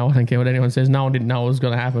 I don't care what anyone says. No one didn't know what was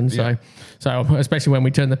going to happen. So especially when we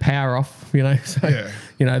turned the power off, you know. So,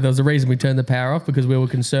 you know, there was a reason we turned the power off, because we were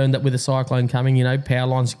concerned that with a cyclone coming, you know, power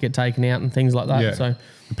lines could get taken out and things like that. Yeah. So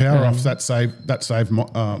the power off, that saved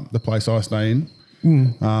the place I stay in.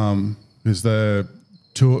 Is the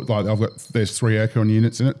two, there's 3 aircon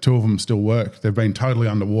units in it. 2 of them still work. They've been totally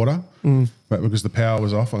underwater, but because the power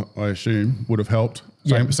was off, I assume would have helped.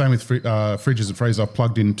 Same with fridges and freezers. I've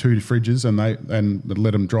plugged in 2 fridges and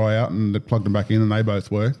let them dry out, and plugged them back in, and they both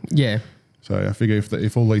work. Yeah. So I figure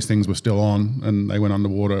if all these things were still on and they went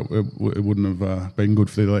underwater, it wouldn't have been good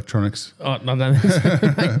for the electronics. Oh, no, no.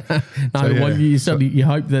 Well, you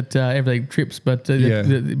hope that everything trips, but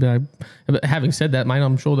but having said that, mate,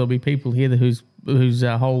 I'm sure there'll be people here whose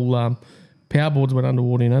whole power boards went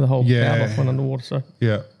underwater. You know, the whole power box went underwater. So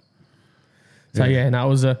it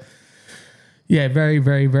was a very,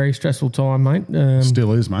 very, very stressful time, mate.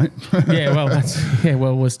 Still is, mate.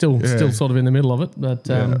 We're still sort of in the middle of it, but.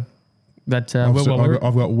 I've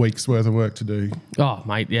got weeks worth of work to do. Oh,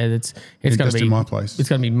 mate, it's going to be in my place. It's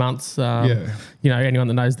going to be months. You know, anyone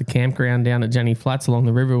that knows the campground down at Jenny Flats along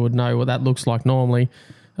the river would know what that looks like normally.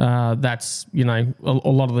 That's, you know, a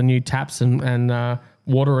lot of the new taps and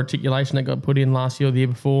water articulation that got put in last year or the year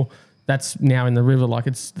before. That's now in the river. Like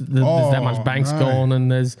there's that much bank's gone, and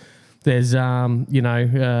there's where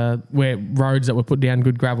roads that were put down,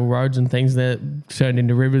 good gravel roads and things that turned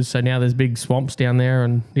into rivers. So now there's big swamps down there,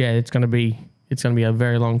 and it's going to be a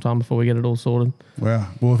very long time before we get it all sorted. Wow.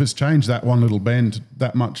 Well, if it's changed that one little bend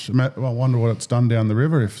that much, I wonder what it's done down the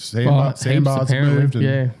river. If sandbars have moved.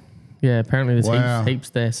 Apparently there's heaps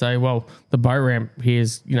there. So, well, the boat ramp here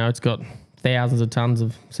is, you know, it's got thousands of tons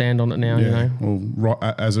of sand on it now. You know. Well,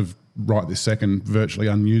 as of right this second, virtually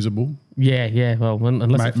unusable. Yeah. Well,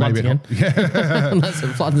 unless it floods again. Unless it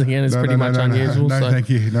floods again, it's pretty much unusual. No, thank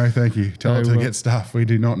you. Tell it to get stuff. We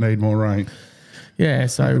do not need more rain. Yeah.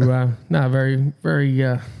 So very,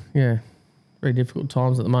 very, very difficult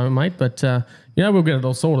times at the moment, mate. But we'll get it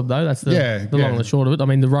all sorted though. That's the long and the short of it. I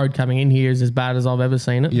mean, the road coming in here is as bad as I've ever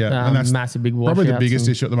seen it. Yeah, and that's massive big washouts. Probably the biggest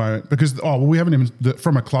issue at the moment, because we haven't even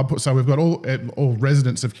from a club. So we've got all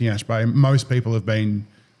residents of King Ash Bay. Most people have been,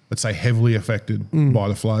 let's say, heavily affected by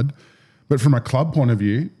the flood. But from a club point of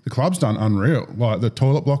view, the club's done unreal. Like the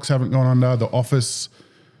toilet blocks haven't gone under, the office,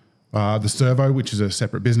 the servo, which is a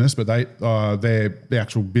separate business, but the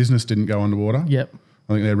actual business didn't go underwater. Yep.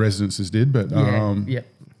 I think their residences did, but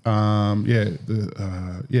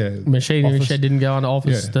machinery shed didn't go under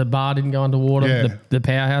office. The bar didn't go underwater. The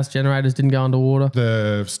powerhouse generators didn't go underwater.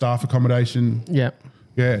 The staff accommodation. Yep.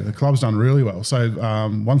 Yeah, the club's done really well. So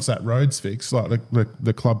once that road's fixed, like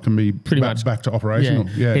the club can be pretty much back to operational.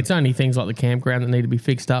 Yeah. It's only things like the campground that need to be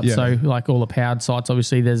fixed up. Yeah. So like all the powered sites,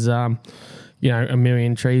 obviously there's a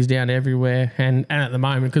million trees down everywhere, and at the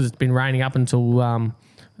moment, because it's been raining up until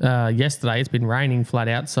yesterday, it's been raining flat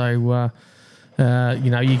out. So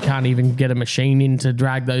you can't even get a machine in to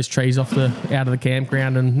drag those trees out of the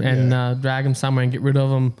campground and drag them somewhere and get rid of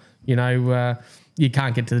them. You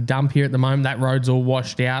can't get to the dump here at the moment. That road's all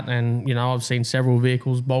washed out, and I've seen several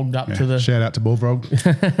vehicles bogged up to the. Shout out to Bullfrog. Shout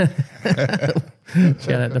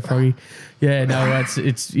out to Froggy. Yeah, no, it's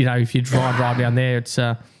if you drive down there, it's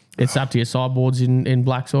up to your sideboards in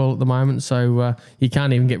black soil at the moment. So you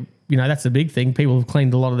can't even get. That's the big thing. People have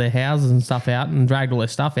cleaned a lot of their houses and stuff out and dragged all their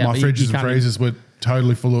stuff out. My fridges and freezers were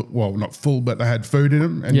totally full of, well, not full, but they had food in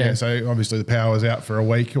them, and so obviously the power was out for a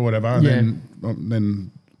week or whatever, and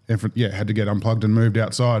then had to get unplugged and moved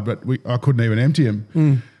outside, but I couldn't even empty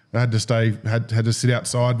them. I had to sit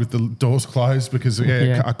outside with the doors closed because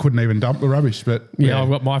I couldn't even dump the rubbish. But I've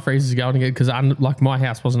got my freezers going again because like my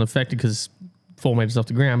house wasn't affected because it's 4 meters off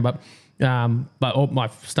the ground, but all my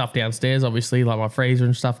stuff downstairs, obviously, like my freezer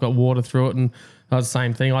and stuff, got water through it, and that was the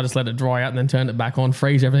same thing. I just let it dry out and then turned it back on,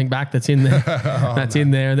 freeze everything back that's in there,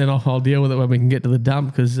 in there, and then I'll deal with it when we can get to the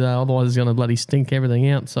dump because otherwise it's going to bloody stink everything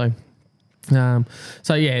out. So. All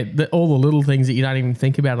the little things that you don't even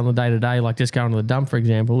think about on the day to day, like just going to the dump, for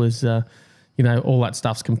example, is all that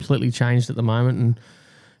stuff's completely changed at the moment,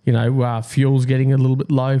 and fuel's getting a little bit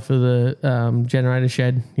low for the generator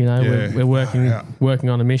shed. We're working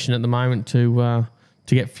on a mission at the moment to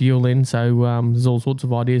get fuel in. So there's all sorts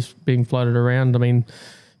of ideas being floated around. I mean,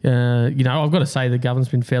 I've got to say the government's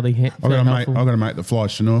been fairly helpful. I've got to make the fly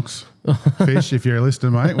Chinooks fish. If you're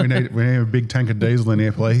listening, mate, we need a big tank of diesel in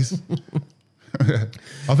here, please.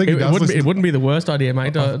 I think it wouldn't be the worst idea,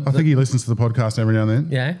 mate. I think he listens to the podcast every now and then.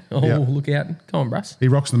 Yeah. Look out! Come on, Bruss. He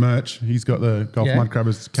rocks the merch. He's got the golf mud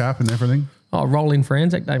crubbers cap and everything. Oh, roll in for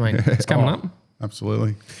Anzac Day, mate. It's coming up.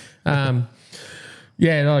 Absolutely.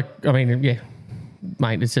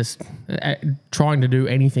 Mate, it's just trying to do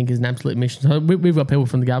anything is an absolute mission. So we've got people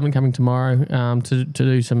from the government coming tomorrow to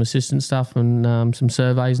do some assistance stuff and some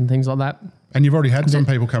surveys and things like that. And you've already had some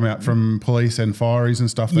people come out from police and fireys and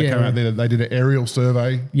stuff. They came out there. They did an aerial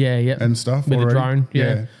survey. And stuff with already. A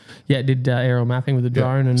drone. It did aerial mapping with a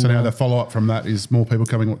drone. And so now the follow up from that is more people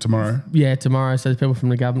coming up tomorrow. Yeah, tomorrow. So there's people from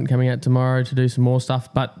the government coming out tomorrow to do some more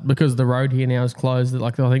stuff. But because the road here now is closed,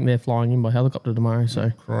 I think they're flying in by helicopter tomorrow.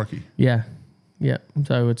 So crikey. Yeah.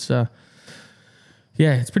 So it's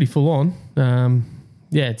it's pretty full on.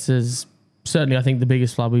 It's certainly I think the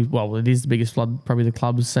biggest flood it is the biggest flood probably the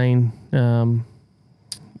club has seen.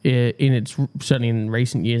 Certainly in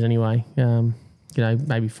recent years anyway.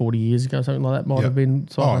 Maybe 40 years ago, something like that might have been.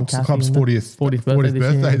 It's the club's 40th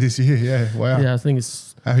birthday this year. Yeah, wow. Yeah, I think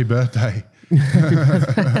it's happy birthday.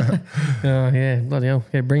 Oh yeah, bloody hell!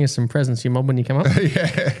 Yeah, bring us some presents, you mob, when you come up.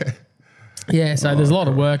 Yeah, so there's a lot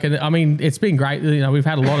of work, and I mean it's been great. We've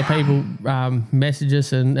had a lot of people message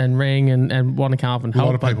us and ring and want to come up and help. A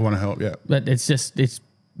lot of people want to help, yeah. But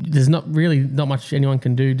there's not much anyone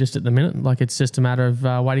can do just at the minute. Like it's just a matter of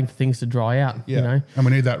waiting for things to dry out. Yeah, and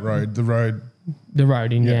we need that road. The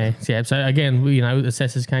road in, yeah. So again,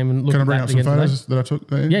 assessors came and looked at that. Can I bring up some photos that I took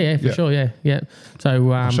there? Yeah, for sure, yeah.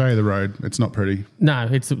 So I'll show you the road. It's not pretty. No,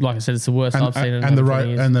 it's like I said, it's the worst I've seen. And the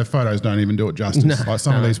road and the photos don't even do it justice. Like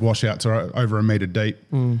some of these washouts are over a metre deep.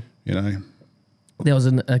 There was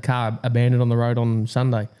a car abandoned on the road on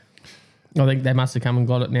Sunday. I think they must have come and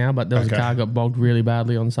got it now, but there was a car got bogged really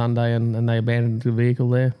badly on Sunday, and they abandoned the vehicle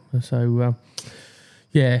there. So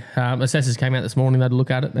assessors came out this morning. They had a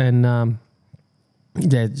look at it and.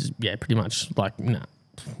 Pretty much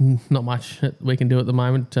not much we can do at the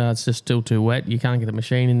moment. It's just still too wet. You can't get a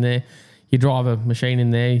machine in there. You drive a machine in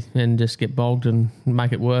there and just get bogged and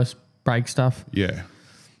make it worse, break stuff. Yeah.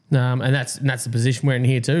 And that's the position we're in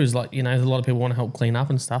here too. Is there's a lot of people want to help clean up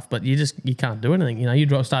and stuff, but you can't do anything.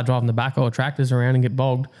 You start driving the backhoe or tractors around and get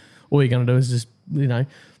bogged. All you're going to do is just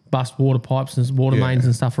bust water pipes and water mains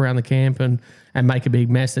and stuff around the camp and make a big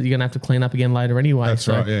mess that you're going to have to clean up again later anyway. That's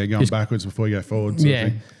right, yeah, going backwards before you go forward.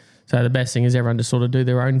 So the best thing is everyone just sort of do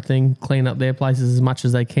their own thing, clean up their places as much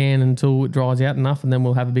as they can until it dries out enough, and then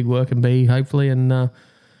we'll have a big working bee, hopefully, and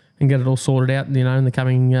get it all sorted out, in the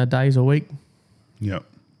coming days or week. Yep.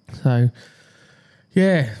 So,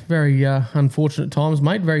 very unfortunate times,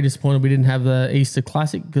 mate. Very disappointed we didn't have the Easter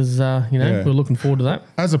Classic because, we're looking forward to that.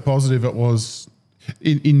 As a positive, it was...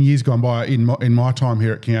 In years gone by, in my time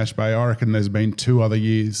here at King Ash Bay, I reckon there's been 2 other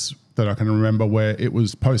years that I can remember where it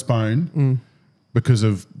was postponed because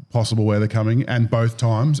of possible weather coming, and both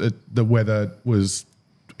times the weather was.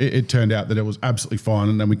 It turned out that it was absolutely fine,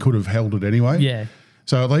 and then we could have held it anyway. Yeah.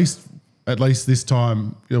 So at least this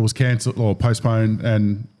time it was cancelled or postponed,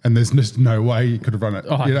 and there's just no way you could have run it.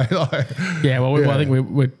 Oh, I think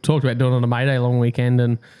we talked about doing it on a May Day long weekend,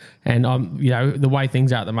 and the way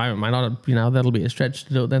things are at the moment, mate, that'll be a stretch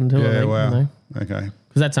to do it then too. Yeah, I think, wow. Okay.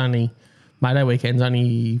 Because that's only May Day weekend's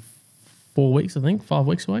only 4 weeks, I think, 5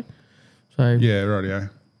 weeks away. So yeah,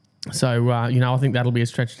 rightio. So I think that'll be a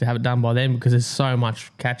stretch to have it done by then because there's so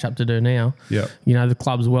much catch up to do now. Yeah. The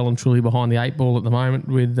club's well and truly behind the 8 ball at the moment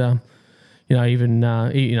with even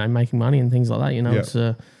making money and things like that. It's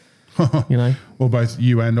Well, both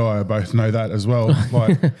you and I both know that as well.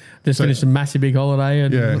 Just finished a massive big holiday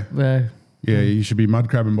and you should be mud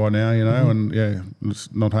crabbing by now, and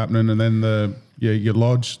it's not happening. And then your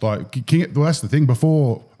lodge, that's the thing.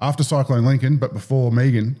 After Cyclone Lincoln, but before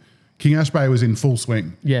Megan, King Ash Bay was in full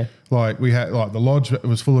swing. Yeah. Like we had like the lodge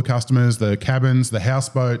was full of customers, the cabins, the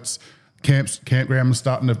houseboats, campground was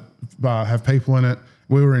starting to have people in it.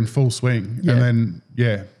 We were in full swing, and then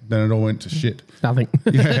it all went to shit. Nothing.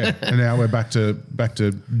 Yeah, and now we're back to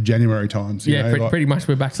January times. You know, pretty much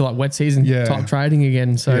we're back to like wet season type trading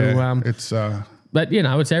again. So it's but you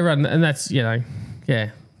know, it's everyone, and that's I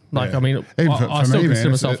mean, I still consider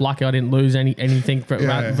myself lucky. I didn't lose anything from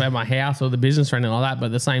my house or the business or anything like that. But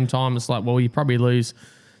at the same time, it's like, well, you probably lose,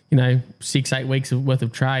 6-8 weeks worth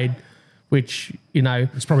of trade, which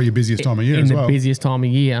it's probably your busiest time of year in as the well. busiest time of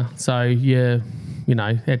year. So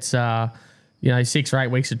it's 6 or 8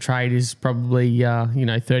 weeks of trade is probably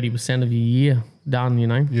 30% of your year done.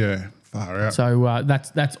 Yeah, far out. So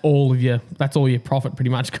that's all your profit pretty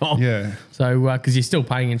much gone. Yeah. So because you're still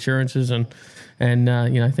paying insurances and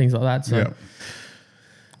things like that. So.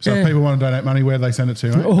 So if people want to donate money, where do they send it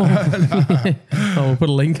to? Mate? We'll put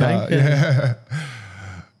a link.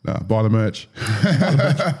 No, buy the merch.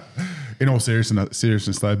 In all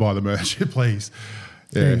seriousness, though, buy the merch, please.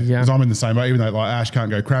 Yeah, because I'm in the same way. Even though like Ash can't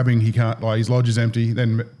go crabbing, he can't, like his lodge is empty.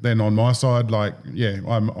 Then on my side, I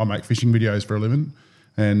make fishing videos for a living,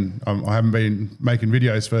 and I haven't been making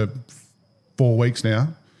videos for 4 weeks now,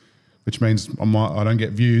 which means I don't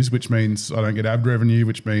get views, which means I don't get ad revenue,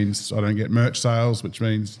 which means I don't get merch sales, which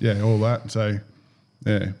means all that. So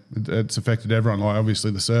it's affected everyone. Like obviously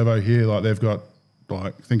the servo here, like they've got.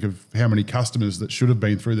 Like think of how many customers that should have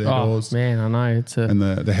been through their doors. Man, I know it's and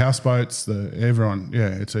the houseboats, everyone.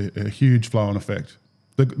 Yeah, it's a huge flow-on effect.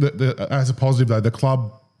 As a positive though, the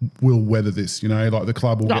club will weather this. Like the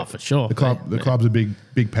club will. For sure. The club's a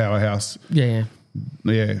big powerhouse. Yeah.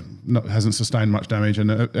 Hasn't sustained much damage,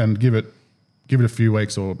 and give it a few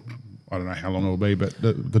weeks, or I don't know how long it will be, but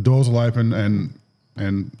the doors will open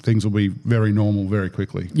and things will be very normal very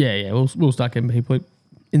quickly. Yeah. We'll start getting people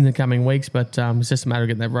in the coming weeks, but it's just a matter of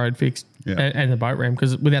getting that road fixed and the boat ramp,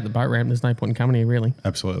 because without the boat ramp, there's no point in coming here, really.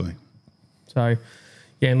 Absolutely. So,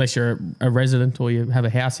 unless you're a resident or you have a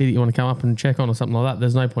house here that you want to come up and check on or something like that,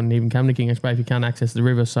 there's no point in even coming to King Ash Bay if you can't access the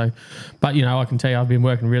river. So, but I can tell you I've been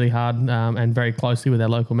working really hard and very closely with our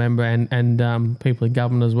local member and people in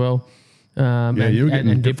government as well. You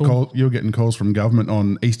were getting calls from government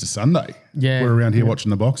on Easter Sunday. Yeah. We're around here watching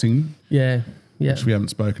the boxing. Yeah. Yeah. Which we haven't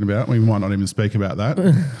spoken about. We might not even speak about that.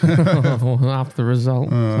 After the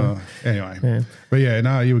result. Anyway. Yeah. But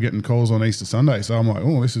you were getting calls on Easter Sunday. So I'm like,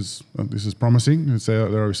 oh, this is promising. So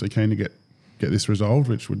they're obviously keen to get this resolved,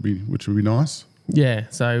 which would be nice. Yeah.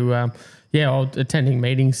 So, I was attending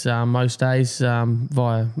meetings most days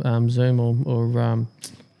via Zoom or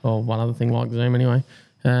one other thing like Zoom anyway.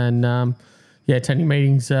 And, attending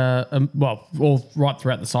meetings, all right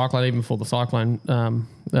throughout the cyclone, even before the cyclone,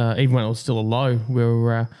 even when it was still a low,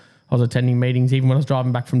 I was attending meetings. Even when I was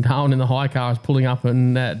driving back from Darwin in the high car, I was pulling up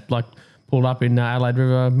and pulled up in Adelaide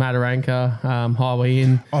River, Mataranka, Highway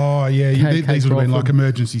Inn. Oh yeah, these would have been like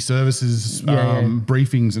emergency services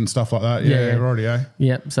briefings and stuff like that. Yeah, righty,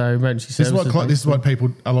 Yep. So emergency services. This is what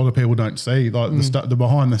a lot of people don't see, like the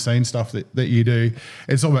behind the scenes stuff that you do.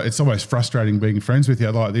 It's almost frustrating being friends with you.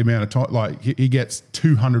 Like the amount of time, like he gets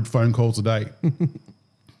 200 phone calls a day.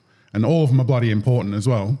 And all of them are bloody important as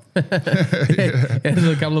well. There's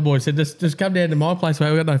a couple of boys said, just come down to my place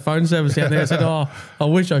where we've got no phone service out there. I said, I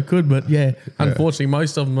wish I could, but unfortunately,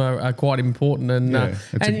 most of them are quite important.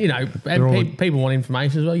 And people want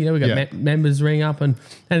information as well. We've got members ring up and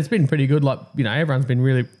it's been pretty good. Like, everyone's been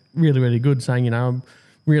really, really, really good saying, I'm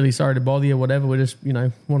really sorry to bother you, whatever. We just,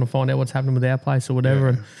 want to find out what's happening with our place or whatever.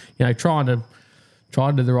 And, trying to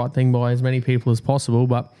do the right thing by as many people as possible.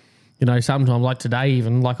 But, sometimes like today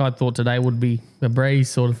even, like I thought today would be a breeze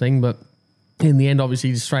sort of thing, but in the end,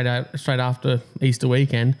 obviously just straight after Easter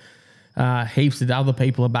weekend, heaps of other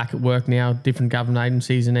people are back at work now, different government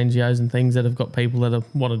agencies and NGOs and things that have got people that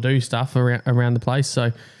want to do stuff around the place.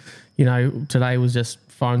 So, today was just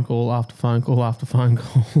phone call after phone call after phone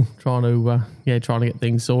call, trying to get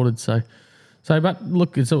things sorted. So, but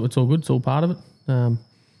look, it's all good. It's all part of it.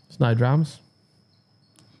 There's no dramas.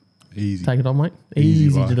 Easy. Take it on, mate.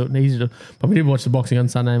 Easy to do it. But we did watch the boxing on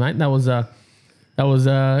Sunday, mate. It was a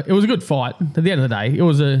good fight. At the end of the day, it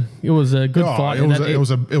was a good fight. It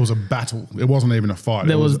was a battle. It wasn't even a fight.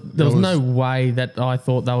 There was no way that I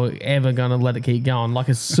thought they were ever going to let it keep going. Like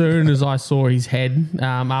as soon as I saw his head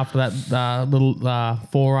after that little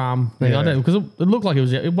forearm thing, because it looked like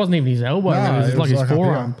it wasn't even his elbow. No, it was like his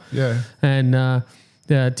forearm. Yeah. And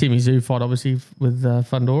Timmy Zoo fight obviously with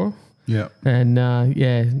Fundora. Yeah. And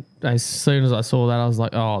as soon as I saw that, I was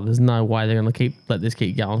like, oh, there's no way they're going to let this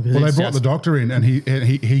keep going. Well, they brought the doctor in, and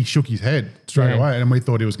he shook his head straight away, and we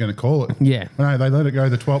thought he was going to call it. Yeah. No, they let it go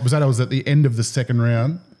the 12th. Was at the end of the second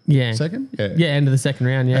round? Yeah. Second? Yeah. Yeah, end of the second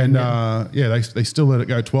round, yeah. And they still let it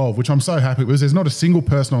go 12, which I'm so happy with. There's not a single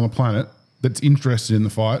person on the planet that's interested in the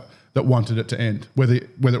fight that wanted it to end. Whether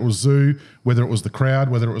it was Zoo, whether it was the crowd,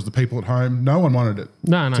 whether it was the people at home, no one wanted it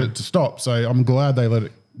to stop. So I'm glad they let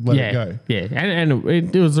it go. Yeah, and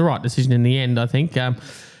it was the right decision in the end, I think.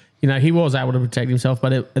 He was able to protect himself,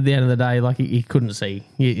 but at the end of the day, like he couldn't see.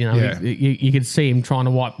 You could see him trying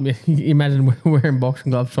to wipe. Imagine wearing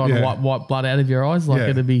boxing gloves trying to wipe blood out of your eyes. Like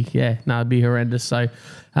it'd be horrendous. So,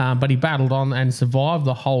 but he battled on and survived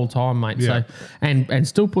the whole time, mate. Yeah. So and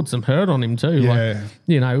still put some hurt on him too. Yeah.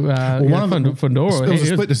 Like Fundora. It was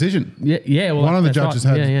a split decision. Yeah. Well, one of the judges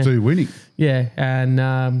had two winning. Yeah,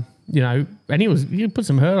 and. And he put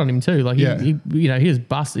some hurt on him too. Like he was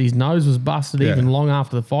busted. His nose was busted even long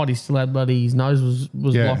after the fight. He still had his nose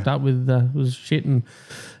was blocked up with was shit, and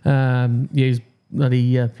he's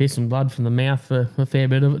bloody pissed and blood from the mouth for a fair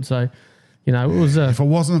bit of it. So it was. If it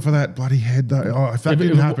wasn't for that bloody head, though, if that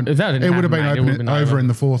didn't happen, it would have been over in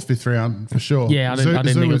the 4th, 5th round for sure. Yeah, I didn't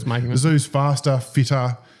think it was making it. Zoo's faster,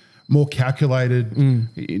 fitter, more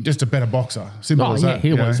calculated, just a better boxer. Simple as that.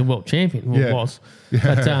 He was a world champion. Was.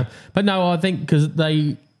 Yeah. But no, I think because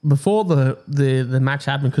before the match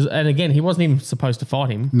happened, and again, he wasn't even supposed to fight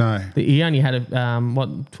him. No. He only had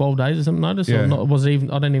 12 days or something notice. Yeah. Or not, was even,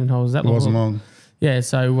 I don't even know, was that long? It wasn't long. Yeah,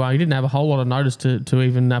 so he didn't have a whole lot of notice to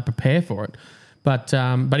even prepare for it. But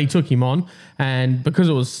he took him on, and because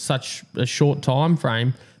it was such a short time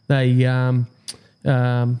frame, you're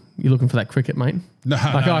looking for that cricket, mate. No,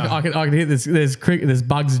 I can hear there's cricket, there's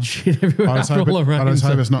bugs and shit everywhere. I just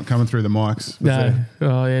hope it's not coming through the mics. No,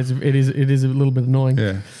 it is a little bit annoying.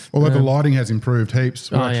 Yeah, although the lighting has improved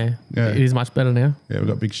heaps. Yeah, it is much better now. Yeah, we've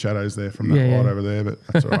got big shadows there from that light over there, but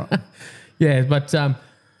that's all right. Yeah, but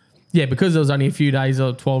because there was only a few days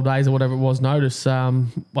or 12 days or whatever it was notice, I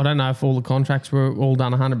don't know if all the contracts were all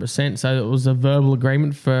done 100%. So it was a verbal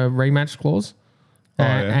agreement for rematch clause.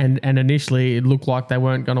 And initially it looked like they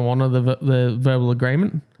weren't going to honour the verbal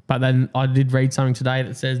agreement. But then I did read something today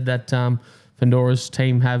that says that Fundora's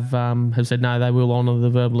team have said no, they will honour the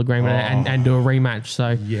verbal agreement and do a rematch.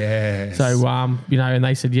 So yes. So and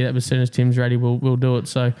they said as soon as Tim's ready, we'll do it.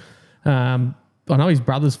 So I know his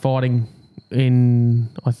brother's fighting in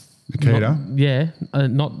Nikita.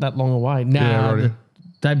 Not that long away. The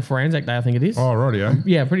day before Anzac Day, I think it is. Oh, righty,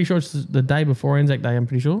 yeah, pretty sure it's the day before Anzac Day. I'm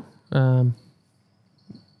pretty sure.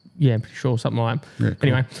 I'm pretty sure, something like that. Yeah,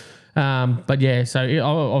 cool. Anyway, so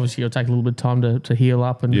obviously it'll take a little bit of time to heal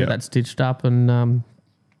up and get that stitched up and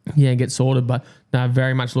get sorted. But no,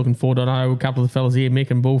 very much looking forward to it. I know a couple of the fellas here,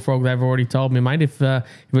 Mick and Bullfrog, they've already told me, mate, if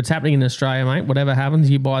it's happening in Australia, mate, whatever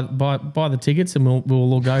happens, you buy the tickets and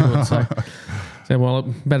we'll all go to it. So. Well,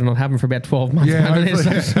 it better not happen for about 12 months. Yeah, I need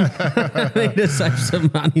to save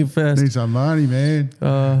some money first. Need some money, man.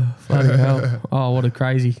 Oh, bloody hell. Oh, what a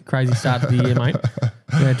crazy start to the year, mate.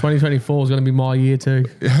 Yeah, 2024 is going to be my year too.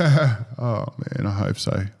 Yeah. Oh, man, I hope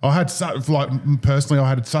so. I had personally, I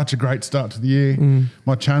had such a great start to the year.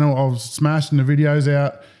 My channel, I was smashing the videos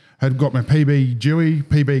out, had got my PB Dewey,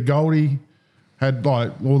 PB Goldie, had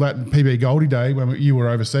like all that PB Goldie day when you were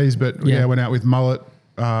overseas, but went out with Mullet,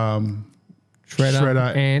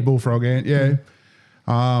 Shredder, Ant. Bullfrog, Ant,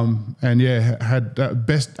 had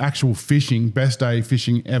best day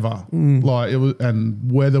fishing ever. Like it was, and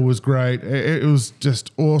weather was great. It was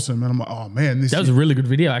just awesome, and I'm like, oh man, that was a really good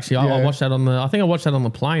video. Actually, I watched that I think I watched that on the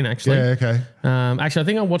plane. Actually, okay. Actually, I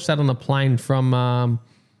think I watched that on the plane from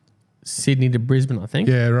Sydney to Brisbane. I think.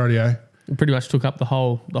 Yeah, rightio. It pretty much took up the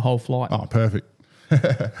whole flight. Oh, perfect.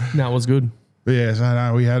 No, it was good. But yeah, so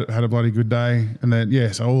no, we had a bloody good day, and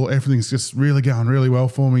then so everything's just really going really well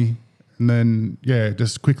for me, and then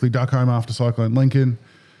just quickly duck home after Cyclone Lincoln,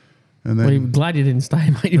 and then. Well, glad you didn't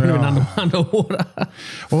stay, mate. You would have been underwater.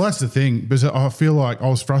 Well, that's the thing, because I feel like I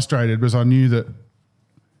was frustrated because I knew that,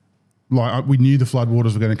 we knew the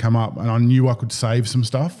floodwaters were going to come up, and I knew I could save some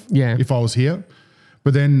stuff if I was here,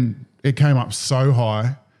 but then it came up so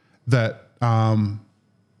high that.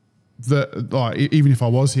 Even if I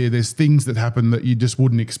was here, there's things that happen that you just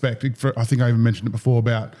wouldn't expect. I think I even mentioned it before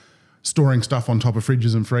about storing stuff on top of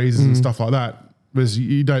fridges and freezers and stuff like that. Because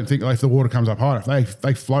you don't think if the water comes up high enough,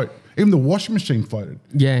 they float. Even the washing machine floated.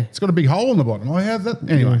 Yeah, it's got a big hole in the bottom. I have that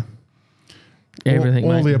anyway.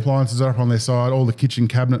 Everything. All the appliances are up on their side. All the kitchen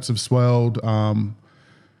cabinets have swelled.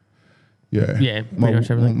 Yeah, Yeah, pretty much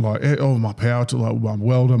everything. Like all my power to like my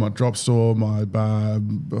welder, my drop saw, my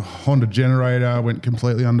Honda generator went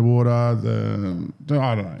completely underwater. I don't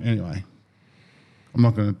know. Anyway, I'm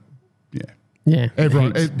not gonna. Yeah,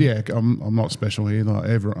 everyone. I'm not special here.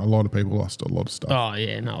 Like a lot of people lost a lot of stuff. Oh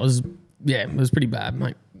yeah, no, it was pretty bad,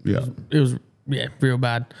 mate. Yeah, it was real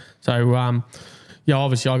bad. So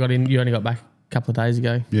obviously I got in. You only got back a couple of days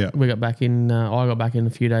ago. Yeah, we got back in. I got back in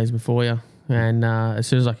a few days before you. And as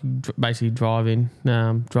soon as I could basically drive in,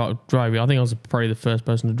 drove in. I think I was probably the first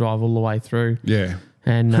person to drive all the way through. Yeah.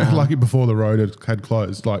 And lucky before the road had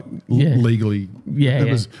closed, like legally. Yeah.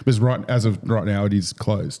 It was right as of right now, it is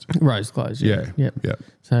closed. Road's closed. Yeah. Yeah.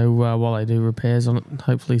 So while they do repairs on it,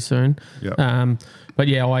 hopefully soon. Yeah. But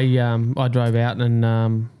yeah, I drove out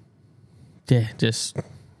and just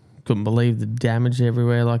couldn't believe the damage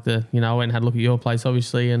everywhere. Like I went and had a look at your place,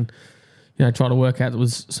 obviously, and try to work out there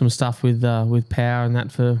was some stuff with power and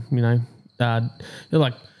that for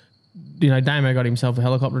Damo got himself a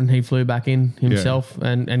helicopter and he flew back in himself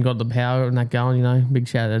and got the power and that going. Big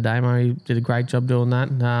shout out to Damo, he did a great job doing that.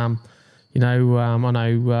 I know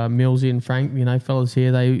Millsy and Frank, fellas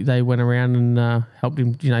here, they went around and helped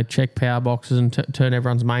him check power boxes and turn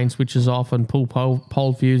everyone's main switches off and pull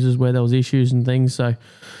pole fuses where there was issues and things. So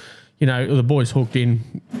the boys hooked in,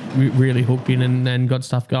 really hooked in and got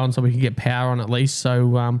stuff going so we could get power on at least.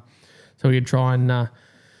 So we could try and,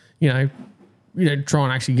 try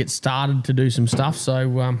and actually get started to do some stuff.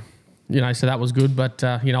 So, so that was good. But,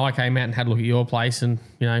 I came out and had a look at your place and,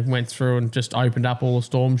 went through and just opened up all the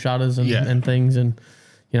storm shutters and things and,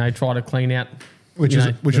 try to clean out. Which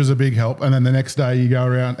was a big help. And then the next day you go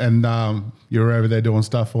around and you were over there doing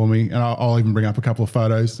stuff for me. And I'll even bring up a couple of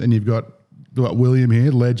photos and you've got William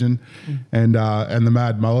here, legend, and the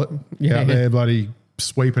Mad Mullet out there, bloody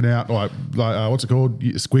sweeping out like what's it called,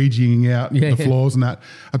 squeegeeing out the floors and that.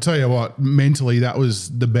 I'll tell you what, mentally that was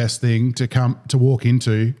the best thing to walk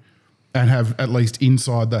into and have at least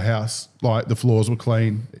inside the house like the floors were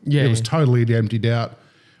clean. It was totally emptied out.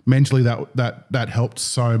 Mentally that helped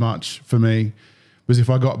so much for me, because if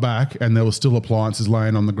I got back and there was still appliances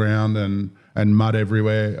laying on the ground and mud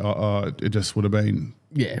everywhere, it just would have been.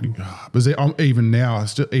 Yeah, but even now,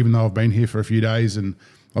 even though I've been here for a few days and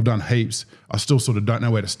I've done heaps, I still sort of don't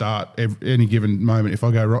know where to start. Any given moment, if I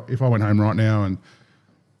went home right now and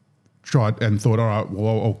tried and thought, all right,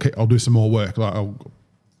 well, I'll do some more work, like I'll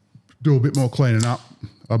do a bit more cleaning up.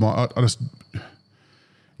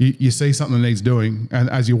 You see something that needs doing, and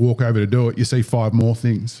as you walk over to do it, you see 5 more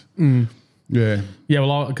things. Mm. Yeah,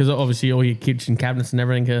 well, because obviously all your kitchen cabinets and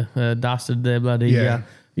everything are dusted. They're bloody.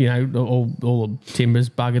 All the timbers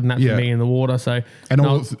buggered and that for me in the water. So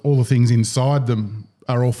all the things inside them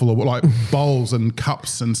are all full of like bowls and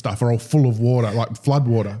cups and stuff are all full of water, like flood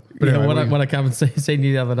water. But anyway, when I come and seen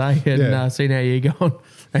you the other day and seen how you gone,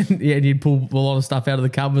 and you'd pull a lot of stuff out of the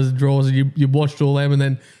cupboards and drawers, and you washed all them and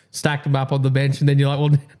then stacked them up on the bench, and then you're like, well,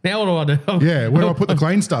 now what do I do? Yeah, where do I put the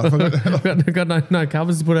clean stuff? I've got no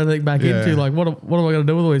covers to put anything back into. Like, what am I going to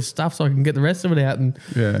do with all this stuff so I can get the rest of it out and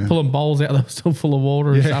pulling bowls out that were still full of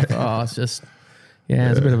water and stuff? Oh, it's just,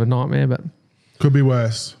 it's a bit of a nightmare, but could be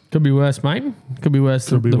worse. Could be worse, mate. Could be worse.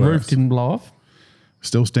 The roof didn't blow off.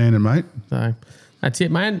 Still standing, mate. So that's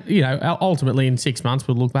it, man. Ultimately in 6 months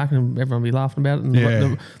we'll look back and everyone will be laughing about it.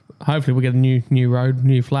 And hopefully we'll get a new road,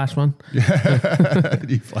 new flash one.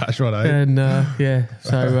 New flash one, eh? And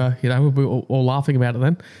so we'll be all laughing about it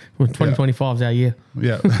then. 2025 is our year.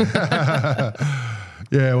 Yeah.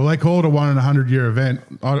 Yeah. Well, they call it a 1 in 100 year event.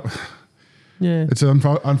 It's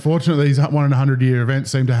unfortunate these 1 in 100 year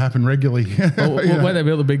events seem to happen regularly. Where they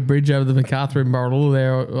built the big bridge over the Macarthur and Barrel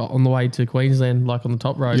there on the way to Queensland, like on the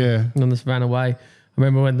top road, on the Savannah Way. I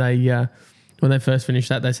remember when they first finished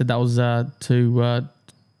that, they said that was 1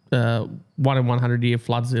 in 100 year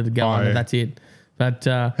floods that would go under. That's it. But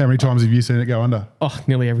how many times have you seen it go under? Oh,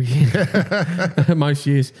 nearly every year. Most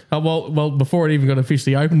years. Well, before it even got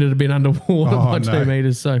officially opened, it had been underwater by 2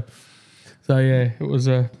 meters. So it was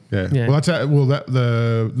Well, that's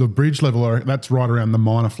the bridge level. That's right around the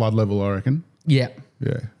minor flood level, I reckon. Yeah.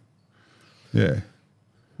 Yeah.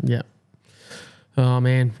 Oh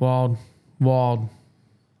man, wild.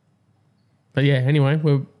 But anyway,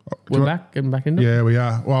 we're back, getting back into it. Yeah, we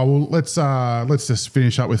are. Well, let's just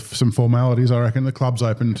finish up with some formalities. I reckon the club's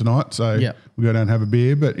open tonight, so we'll go down and have a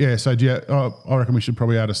beer. But so I reckon we should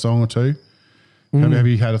probably add a song or two. Have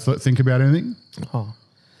you had a think about anything?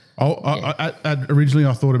 Originally,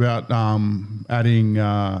 I thought about adding.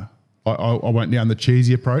 I went down the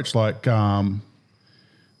cheesy approach, like something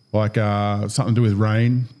to do with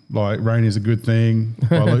rain like Rain is a Good Thing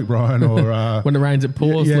by Luke Bryan, or When it Rains it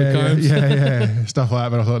pours, yeah, Luke Combs. yeah, stuff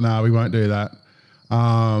like that. But I thought, no, we won't do that.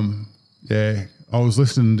 Yeah, I was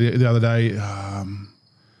listening the other day.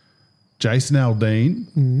 Jason Aldean.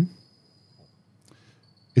 Mm-hmm.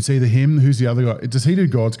 It's either him. Who's the other guy? Does he do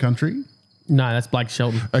God's Country? No, that's Blake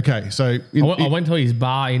Shelton. Okay, so I went to his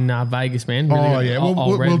bar in Vegas, man. Really oh good.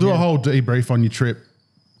 yeah, we'll do a whole debrief on your trip,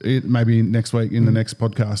 maybe next week in the next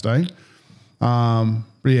podcast, eh?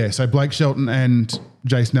 But yeah, so Blake Shelton and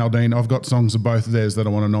Jason Aldean, I've got songs of both of theirs that I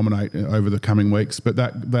want to nominate over the coming weeks. But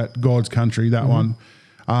that God's Country, that one,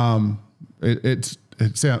 it's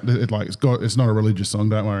not a religious song,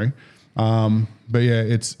 don't worry. But yeah,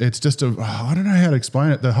 it's just I don't know how to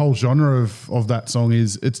explain it. The whole genre of that song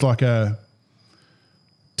it's like a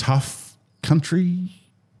tough country.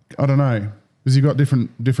 I don't know, because you got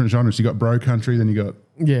different genres. You got bro country, then you got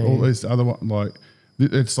all this other one. Like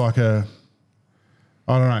it's like I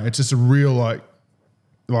don't know. It's just a real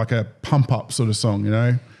like a pump up sort of song, you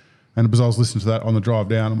know. And because I was listening to that on the drive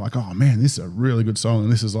down, I'm like, oh man, this is a really good song,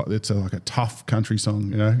 and this is like a tough country song,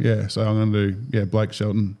 you know. Yeah, so I'm going to do Blake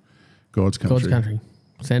Shelton, God's Country. God's Country.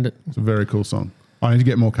 Send it. It's a very cool song. I need to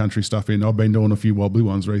get more country stuff in. I've been doing a few wobbly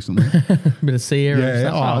ones recently. Bit of Sierra and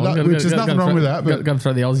stuff. Which there's nothing wrong with that. Got to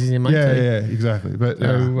throw the Aussies in, mate. Yeah, exactly. But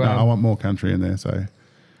no, I want more country in there. So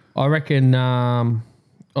I reckon I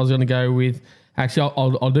was going to go with. Actually,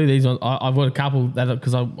 I'll do these ones. I've got a couple that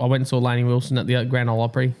because I went and saw Lainey Wilson at the Grand Ole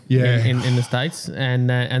Opry in the States, and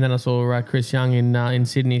then I saw Chris Young in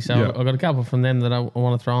Sydney. So I've got a couple from them that I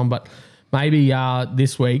want to throw on. But maybe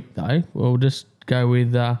this week though, we'll just go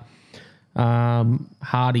with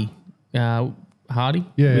Hardy. Hardy.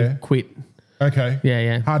 With Quit. Okay.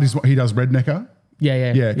 Yeah. Hardy's what he does. Rednecker.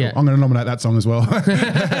 Yeah. Cool. I'm going to nominate that song as well.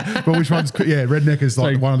 But which one's? Yeah, Rednecker is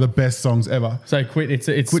like one of the best songs ever. So Quit. It's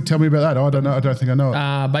Quit. Tell me about that. I don't know. I don't think I know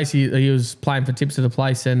it. Basically, he was playing for tips at a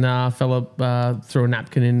place, and fella threw a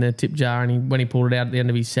napkin in the tip jar, and when he pulled it out at the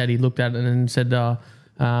end of his set, he looked at it and said,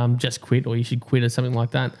 "Just quit," or "You should quit," or something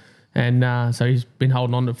like that. And so he's been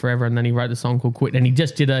holding on to it forever, and then he wrote the song called "Quit," and he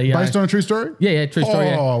just did a based on a true story. Yeah, true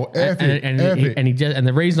story. Oh, epic, epic. And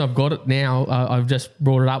the reason I've got it now, I've just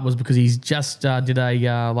brought it up, was because he's just did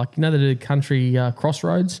a they do country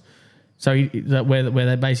crossroads, so where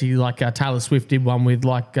they basically like Taylor Swift did one with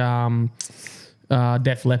like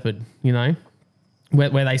Def Leppard, you know,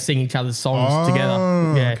 where they sing each other's songs together.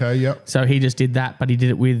 Yeah. Okay. Yep. So he just did that, but he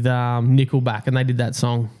did it with Nickelback, and they did that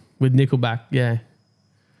song with Nickelback. Yeah.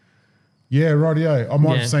 Yeah, rightio. I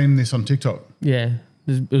might have seen this on TikTok. Yeah,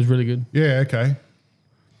 it was really good. Yeah, okay.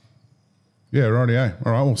 Yeah, rightio.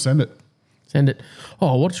 All right, we'll send it. Send it.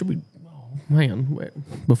 Oh, what should we... Oh, hang on.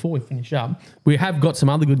 Before we finish up, we have got some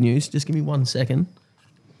other good news. Just give me 1 second.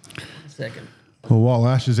 Well, while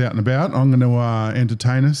Ash is out and about, I'm going to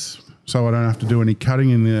entertain us so I don't have to do any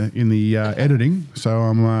cutting in the editing. So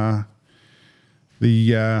I'm...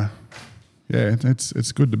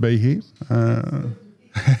 it's good to be here.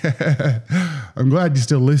 I'm glad you're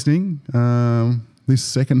still listening. This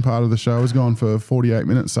second part of the show has gone for 48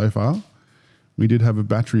 minutes so far. We did have a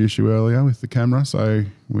battery issue earlier with the camera, so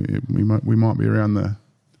we might be around the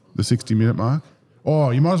 60-minute mark. Oh,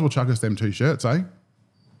 you might as well chuck us them 2 shirts, eh?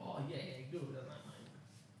 Oh, yeah, good.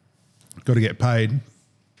 Mate. Got to get paid.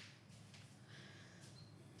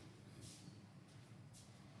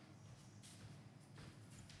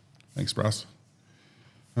 Thanks, Bruss.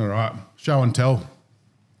 All right, show and tell.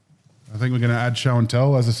 I think we're going to add show and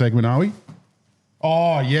tell as a segment, are we?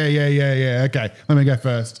 Oh, yeah. Okay, let me go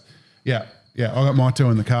first. Yeah. I got my 2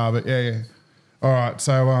 in the car, but yeah. All right,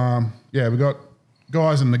 so, we got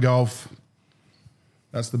guys in the Golf.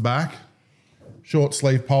 That's the back. Short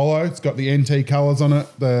sleeve polo. It's got the NT colours on it,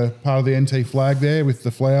 the part of the NT flag there with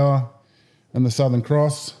the flower and the Southern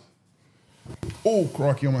Cross. Oh,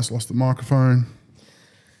 crikey, almost lost the microphone.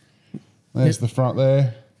 There's the front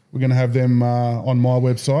there. We're going to have them on my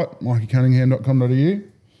website, mikeycunningham.com.au.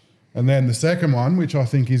 And then the second one, which I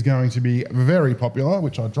think is going to be very popular,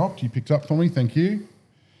 which I dropped, you picked up for me, thank you.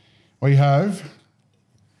 We have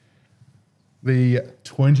the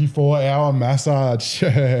 24-hour massage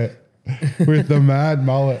shirt with the mad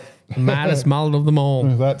mullet. The maddest mullet of them all.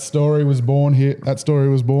 That story was born here on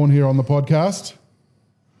the podcast.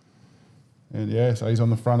 And yeah, so he's on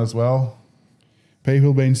the front as well. People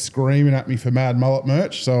have been screaming at me for Mad Mullet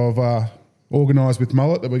merch, so I've organised with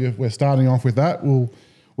Mullet that we're starting off with that. We'll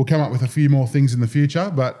come up with a few more things in the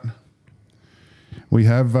future, but we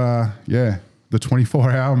have the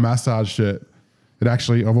 24-hour massage shirt.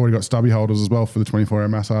 I've already got stubby holders as well for the 24-hour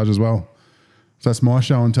massage as well. So that's my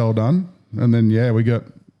show and tell done, and then we got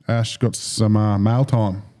Ash got some mail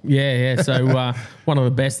time. Yeah. So one of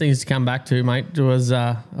the best things to come back to, mate, was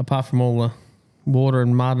apart from all the water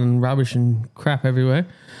and mud and rubbish and crap everywhere,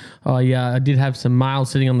 I did have some mail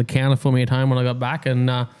sitting on the counter for me at home when I got back,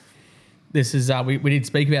 and this is we did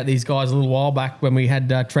speak about these guys a little while back when we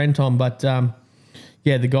had Trent on, but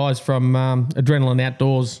the guys from Adrenaline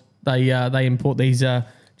Outdoors, they import these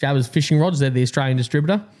Jabbers fishing rods. They're the Australian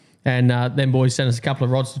distributor, and them boys sent us a couple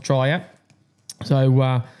of rods to try out.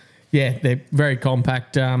 So they're very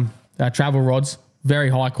compact travel rods, very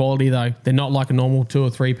high quality though. They're not like a normal 2 or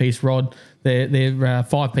 3 piece rod. They're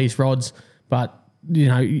 5-piece rods, but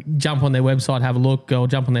jump on their website, have a look, or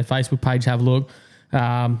jump on their Facebook page, have a look,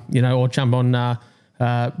 or jump on Rod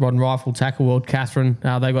and Rifle Tackle World, Catherine.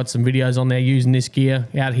 They've got some videos on there using this gear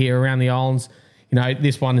out here around the islands.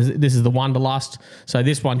 This is the Wanderlust. So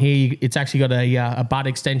this one here, it's actually got a butt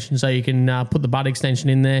extension, so you can put the butt extension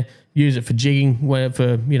in there, use it for jigging,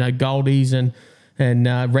 for goldies and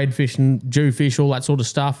redfish and jewfish, all that sort of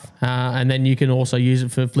stuff. And then you can also use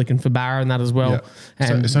it for flicking for barra and that as well. Yeah.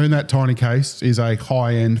 And so in that tiny case is a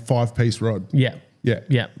high-end 5-piece rod. Yeah.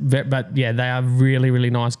 But they are really,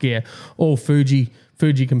 really nice gear. All Fuji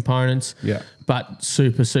components. Yeah. But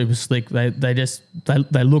super, super slick. They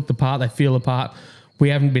look the part. They feel the part. We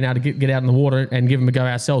haven't been able to get out in the water and give them a go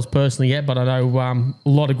ourselves personally yet, but I know a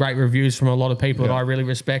lot of great reviews from a lot of people that I really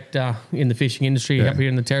respect in the fishing industry up here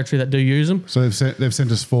in the territory that do use them. So they've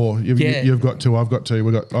sent us 4. You've got 2. I've got 2.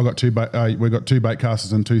 We've got 2 bait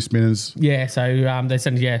casters and 2 spinners. Yeah. So they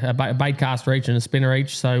sent a bait caster each and a spinner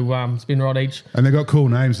each. So spin rod each. And they've got cool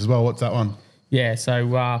names as well. What's that one? Yeah. So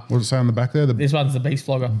what does it say on the back there? This one's the Beast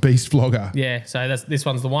Flogger. Beast Flogger. Yeah. So this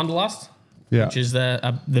one's the Wanderlust. Yeah. Which is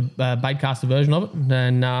the bait caster version of it.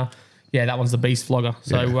 And that one's the Beast Flogger.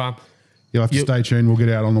 So you'll have to stay tuned. We'll get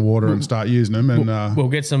out on the water and start using them. And we'll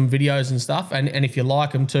get some videos and stuff. And if you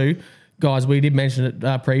like them too, guys, we did mention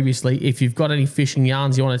it previously. If you've got any fishing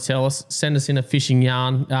yarns you want to tell us, send us in a fishing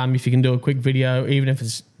yarn. If you can do a quick video, even if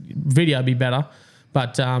it's video, be better.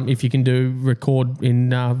 But if you can record in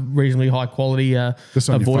reasonably high quality, a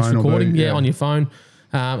voice recording, on your phone.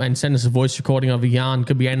 And send us a voice recording of a yarn.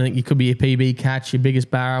 Could be anything. It could be a PB catch, your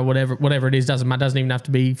biggest barra, whatever it is. Doesn't matter. Doesn't even have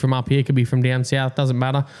to be from up here. It could be from down south. Doesn't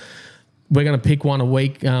matter. We're going to pick one a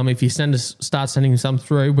week. If you start sending some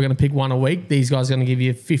through, we're going to pick one a week. These guys are going to give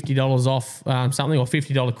you $50 off something, or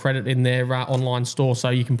 $50 credit in their online store, so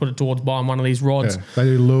you can put it towards buying one of these rods. Yeah, they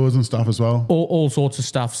do lures and stuff as well. All sorts of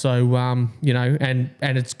stuff. So and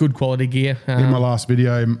it's good quality gear. In my last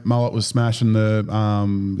video, Mullet was smashing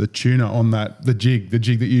the tuna on the jig that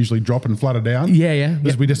usually drop and flutter down. Yeah.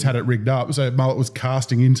 Because we just had it rigged up. So Mullet was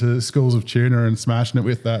casting into schools of tuna and smashing it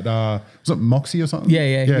with that. Was it Moxie or something?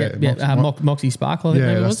 Yeah. Moxie Sparkle, I think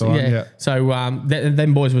maybe it was. So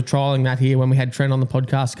them boys were trialling that here when we had Trent on the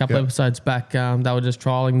podcast a couple episodes back. They were just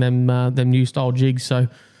trialling them new style jigs. So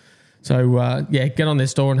get on their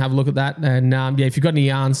store and have a look at that. And if you've got any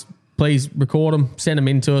yarns, please record them, send them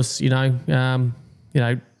in to us. Don't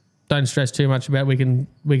stress too much about it.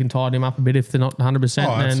 We can tidy them up a bit if they're not 100%.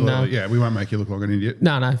 Oh, absolutely. We won't make you look like an idiot.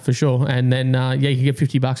 No, for sure. And then you can get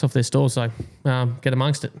 $50 off their store. So get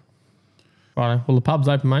amongst it. Right, well, the pub's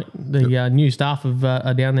open, mate. The new staff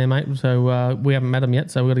are down there, mate. So we haven't met them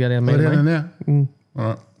yet, so we've got to go down and meet them, mate. Down there? All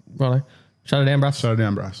right. Righto. Shut it down, Bruss. Shut it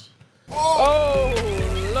down, Bruss. Oh,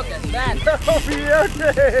 look at that.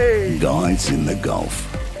 Guides in the Gulf.